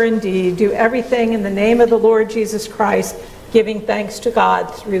word or in deed, do everything in the name of the Lord Jesus Christ, giving thanks to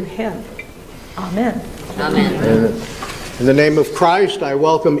God through him. Amen. Amen. In the name of Christ, I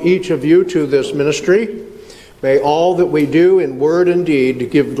welcome each of you to this ministry. May all that we do in word and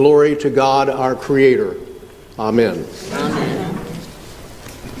deed give glory to God, our Creator. Amen. Amen.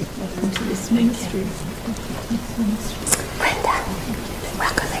 Welcome to this ministry. Brenda,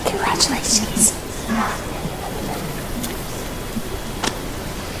 welcome and congratulations.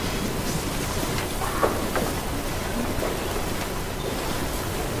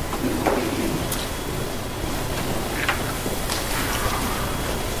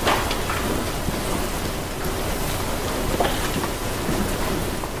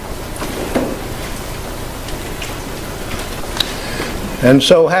 And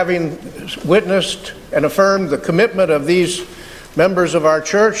so, having witnessed and affirmed the commitment of these members of our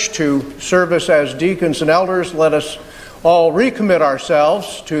church to service as deacons and elders, let us all recommit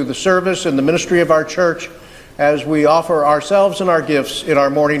ourselves to the service and the ministry of our church as we offer ourselves and our gifts in our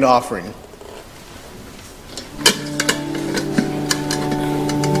morning offering.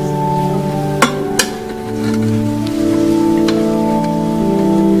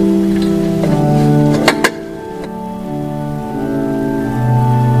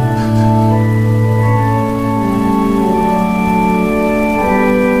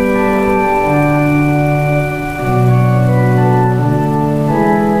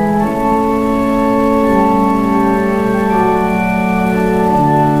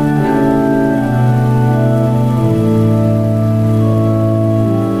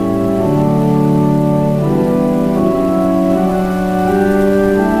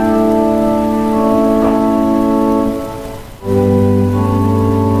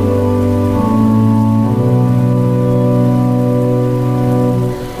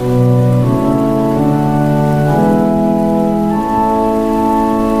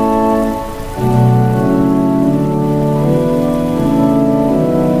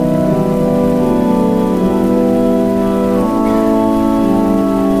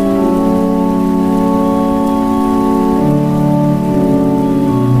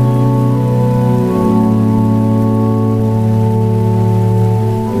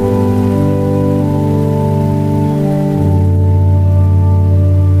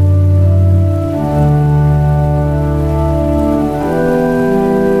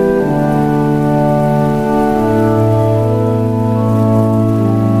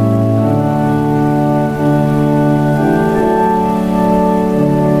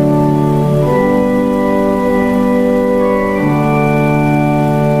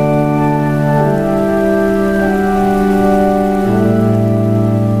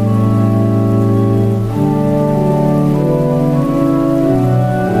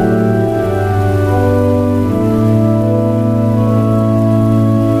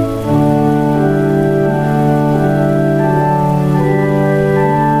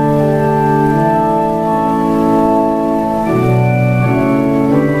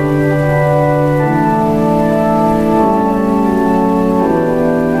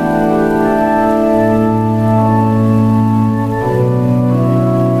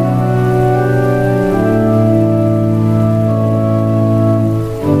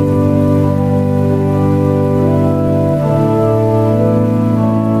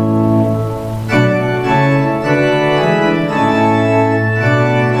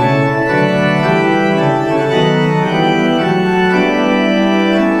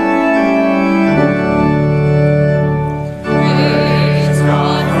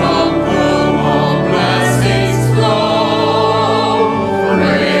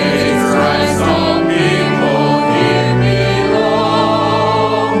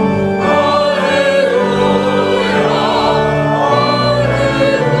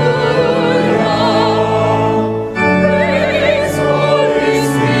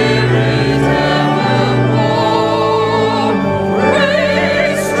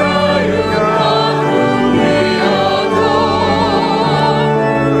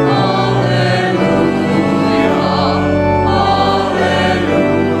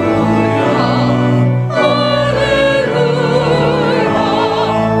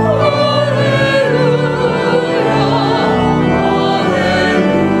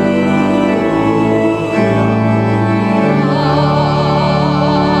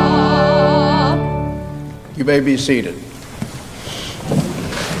 may be seated.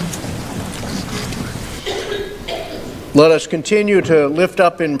 Let us continue to lift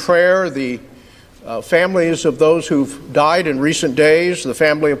up in prayer the families of those who've died in recent days. The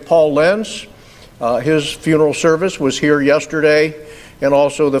family of Paul Lenz, his funeral service was here yesterday, and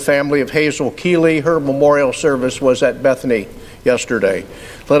also the family of Hazel Keeley. Her memorial service was at Bethany yesterday.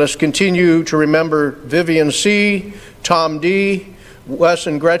 Let us continue to remember Vivian C., Tom D., Wes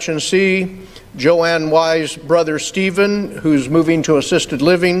and Gretchen C., Joanne Y's brother Stephen, who's moving to assisted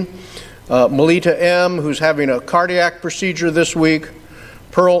living, Melita M., who's having a cardiac procedure this week,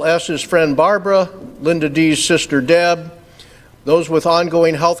 Pearl S.'s friend Barbara, Linda D.'s sister Deb, those with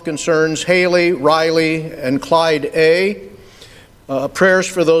ongoing health concerns, Haley, Riley, and Clyde A. Prayers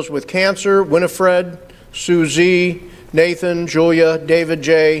for those with cancer, Winifred, Suzie, Nathan, Julia, David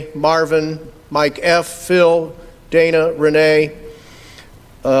J., Marvin, Mike F., Phil, Dana, Renee,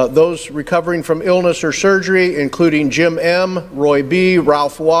 those recovering from illness or surgery, including Jim M., Roy B.,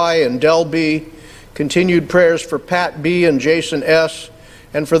 Ralph Y., and Del B. Continued prayers for Pat B. and Jason S.,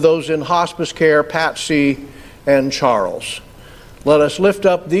 and for those in hospice care, Pat C. and Charles. Let us lift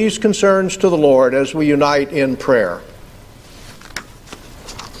up these concerns to the Lord as we unite in prayer.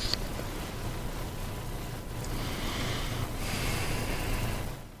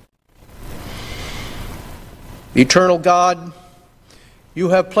 Eternal God, you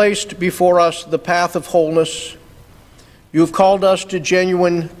have placed before us the path of wholeness. You have called us to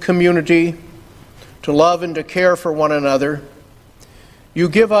genuine community, to love and to care for one another. You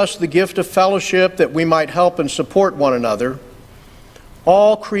give us the gift of fellowship that we might help and support one another.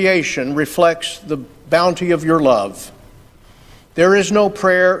 All creation reflects the bounty of your love. There is no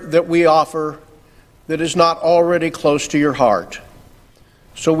prayer that we offer that is not already close to your heart.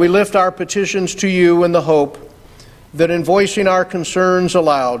 So we lift our petitions to you in the hope that in voicing our concerns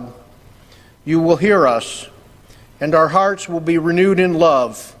aloud, you will hear us, and our hearts will be renewed in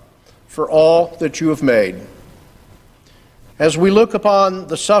love for all that you have made. As we look upon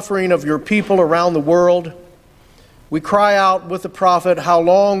the suffering of your people around the world, we cry out with the prophet, "How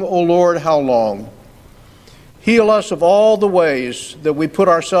long, O Lord, how long?" Heal us of all the ways that we put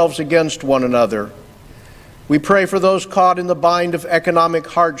ourselves against one another. We pray for those caught in the bind of economic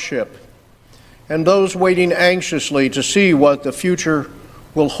hardship, and those waiting anxiously to see what the future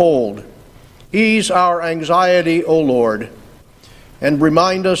will hold. Ease our anxiety, O Lord, and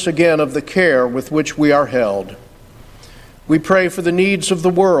remind us again of the care with which we are held. We pray for the needs of the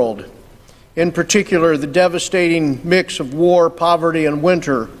world, in particular the devastating mix of war, poverty, and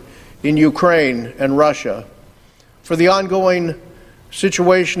winter in Ukraine and Russia, for the ongoing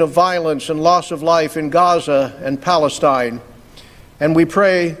situation of violence and loss of life in Gaza and Palestine, and we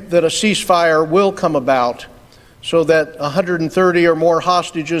pray that a ceasefire will come about so that 130 or more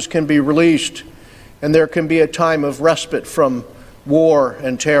hostages can be released and there can be a time of respite from war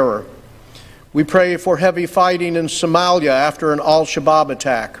and terror. We pray for heavy fighting in Somalia after an al-Shabaab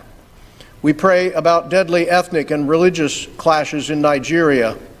attack. We pray about deadly ethnic and religious clashes in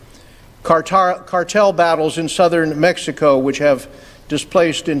Nigeria, cartel battles in southern Mexico which have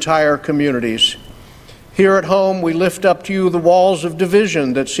displaced entire communities. Here at home, we lift up to you the walls of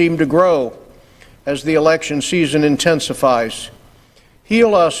division that seem to grow as the election season intensifies.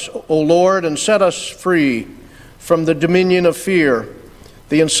 Heal us, O Lord, and set us free from the dominion of fear,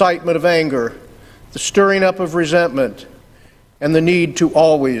 the incitement of anger, the stirring up of resentment, and the need to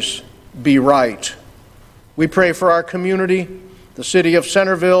always be right. We pray for our community, the city of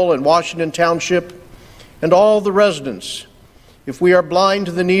Centerville and Washington Township, and all the residents. If we are blind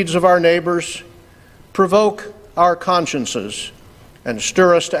to the needs of our neighbors, provoke our consciences and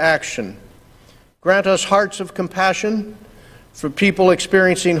stir us to action. Grant us hearts of compassion for people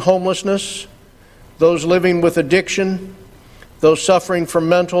experiencing homelessness, those living with addiction, those suffering from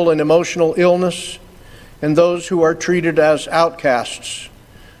mental and emotional illness, and those who are treated as outcasts,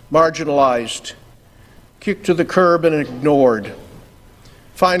 marginalized, kicked to the curb and ignored.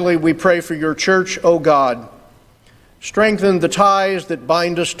 Finally, we pray for your church, O God. Strengthen the ties that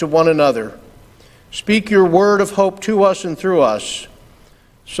bind us to one another. Speak your word of hope to us and through us,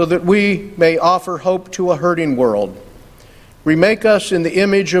 so that we may offer hope to a hurting world. Remake us in the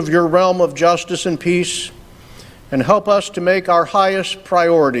image of your realm of justice and peace, and help us to make our highest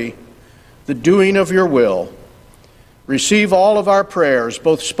priority the doing of your will. Receive all of our prayers,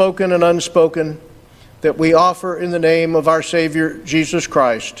 both spoken and unspoken, that we offer in the name of our Savior, Jesus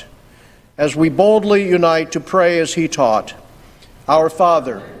Christ, as we boldly unite to pray as he taught. Our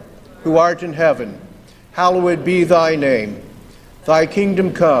Father, who art in heaven, hallowed be thy name. Thy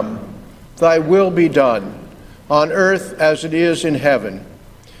kingdom come, thy will be done, on earth as it is in heaven.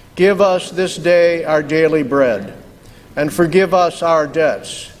 Give us this day our daily bread, and forgive us our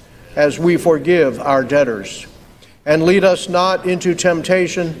debts, as we forgive our debtors. And lead us not into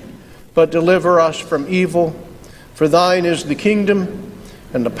temptation, but deliver us from evil. For thine is the kingdom,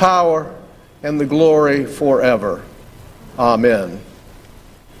 and the power, and the glory forever. Amen.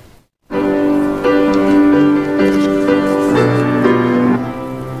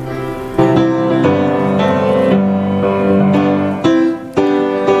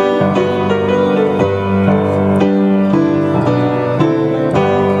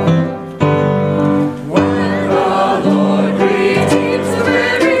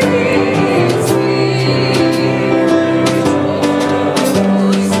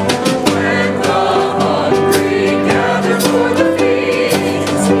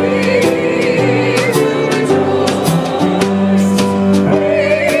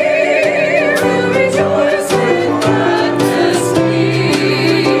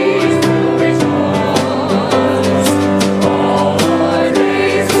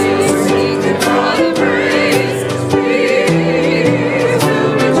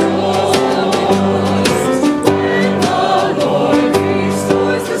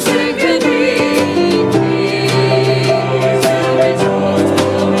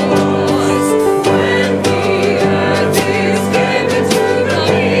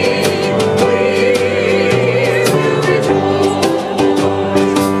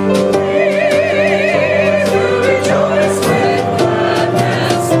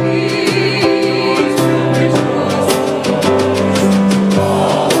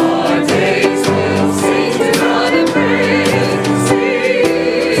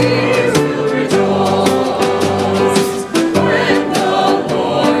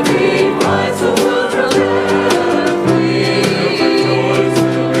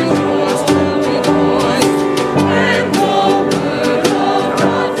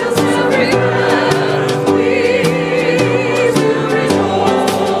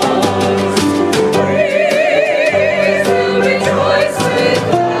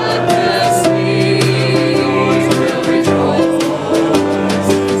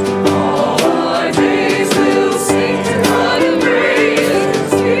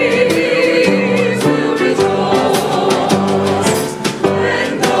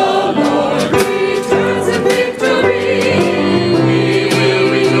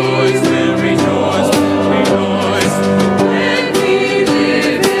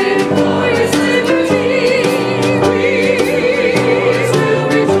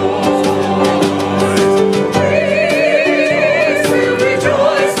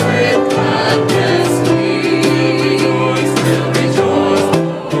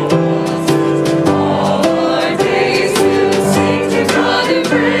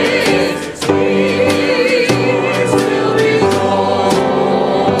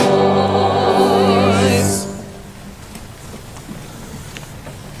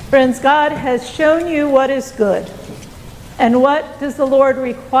 Friends, God has shown you what is good. And what does the Lord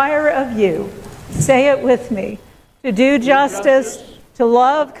require of you? Say it with me. To do justice, to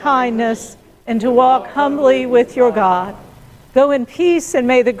love kindness, and to walk humbly with your God. Go in peace, and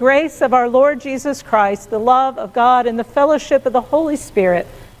may the grace of our Lord Jesus Christ, the love of God, and the fellowship of the Holy Spirit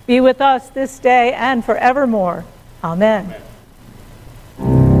be with us this day and forevermore. Amen.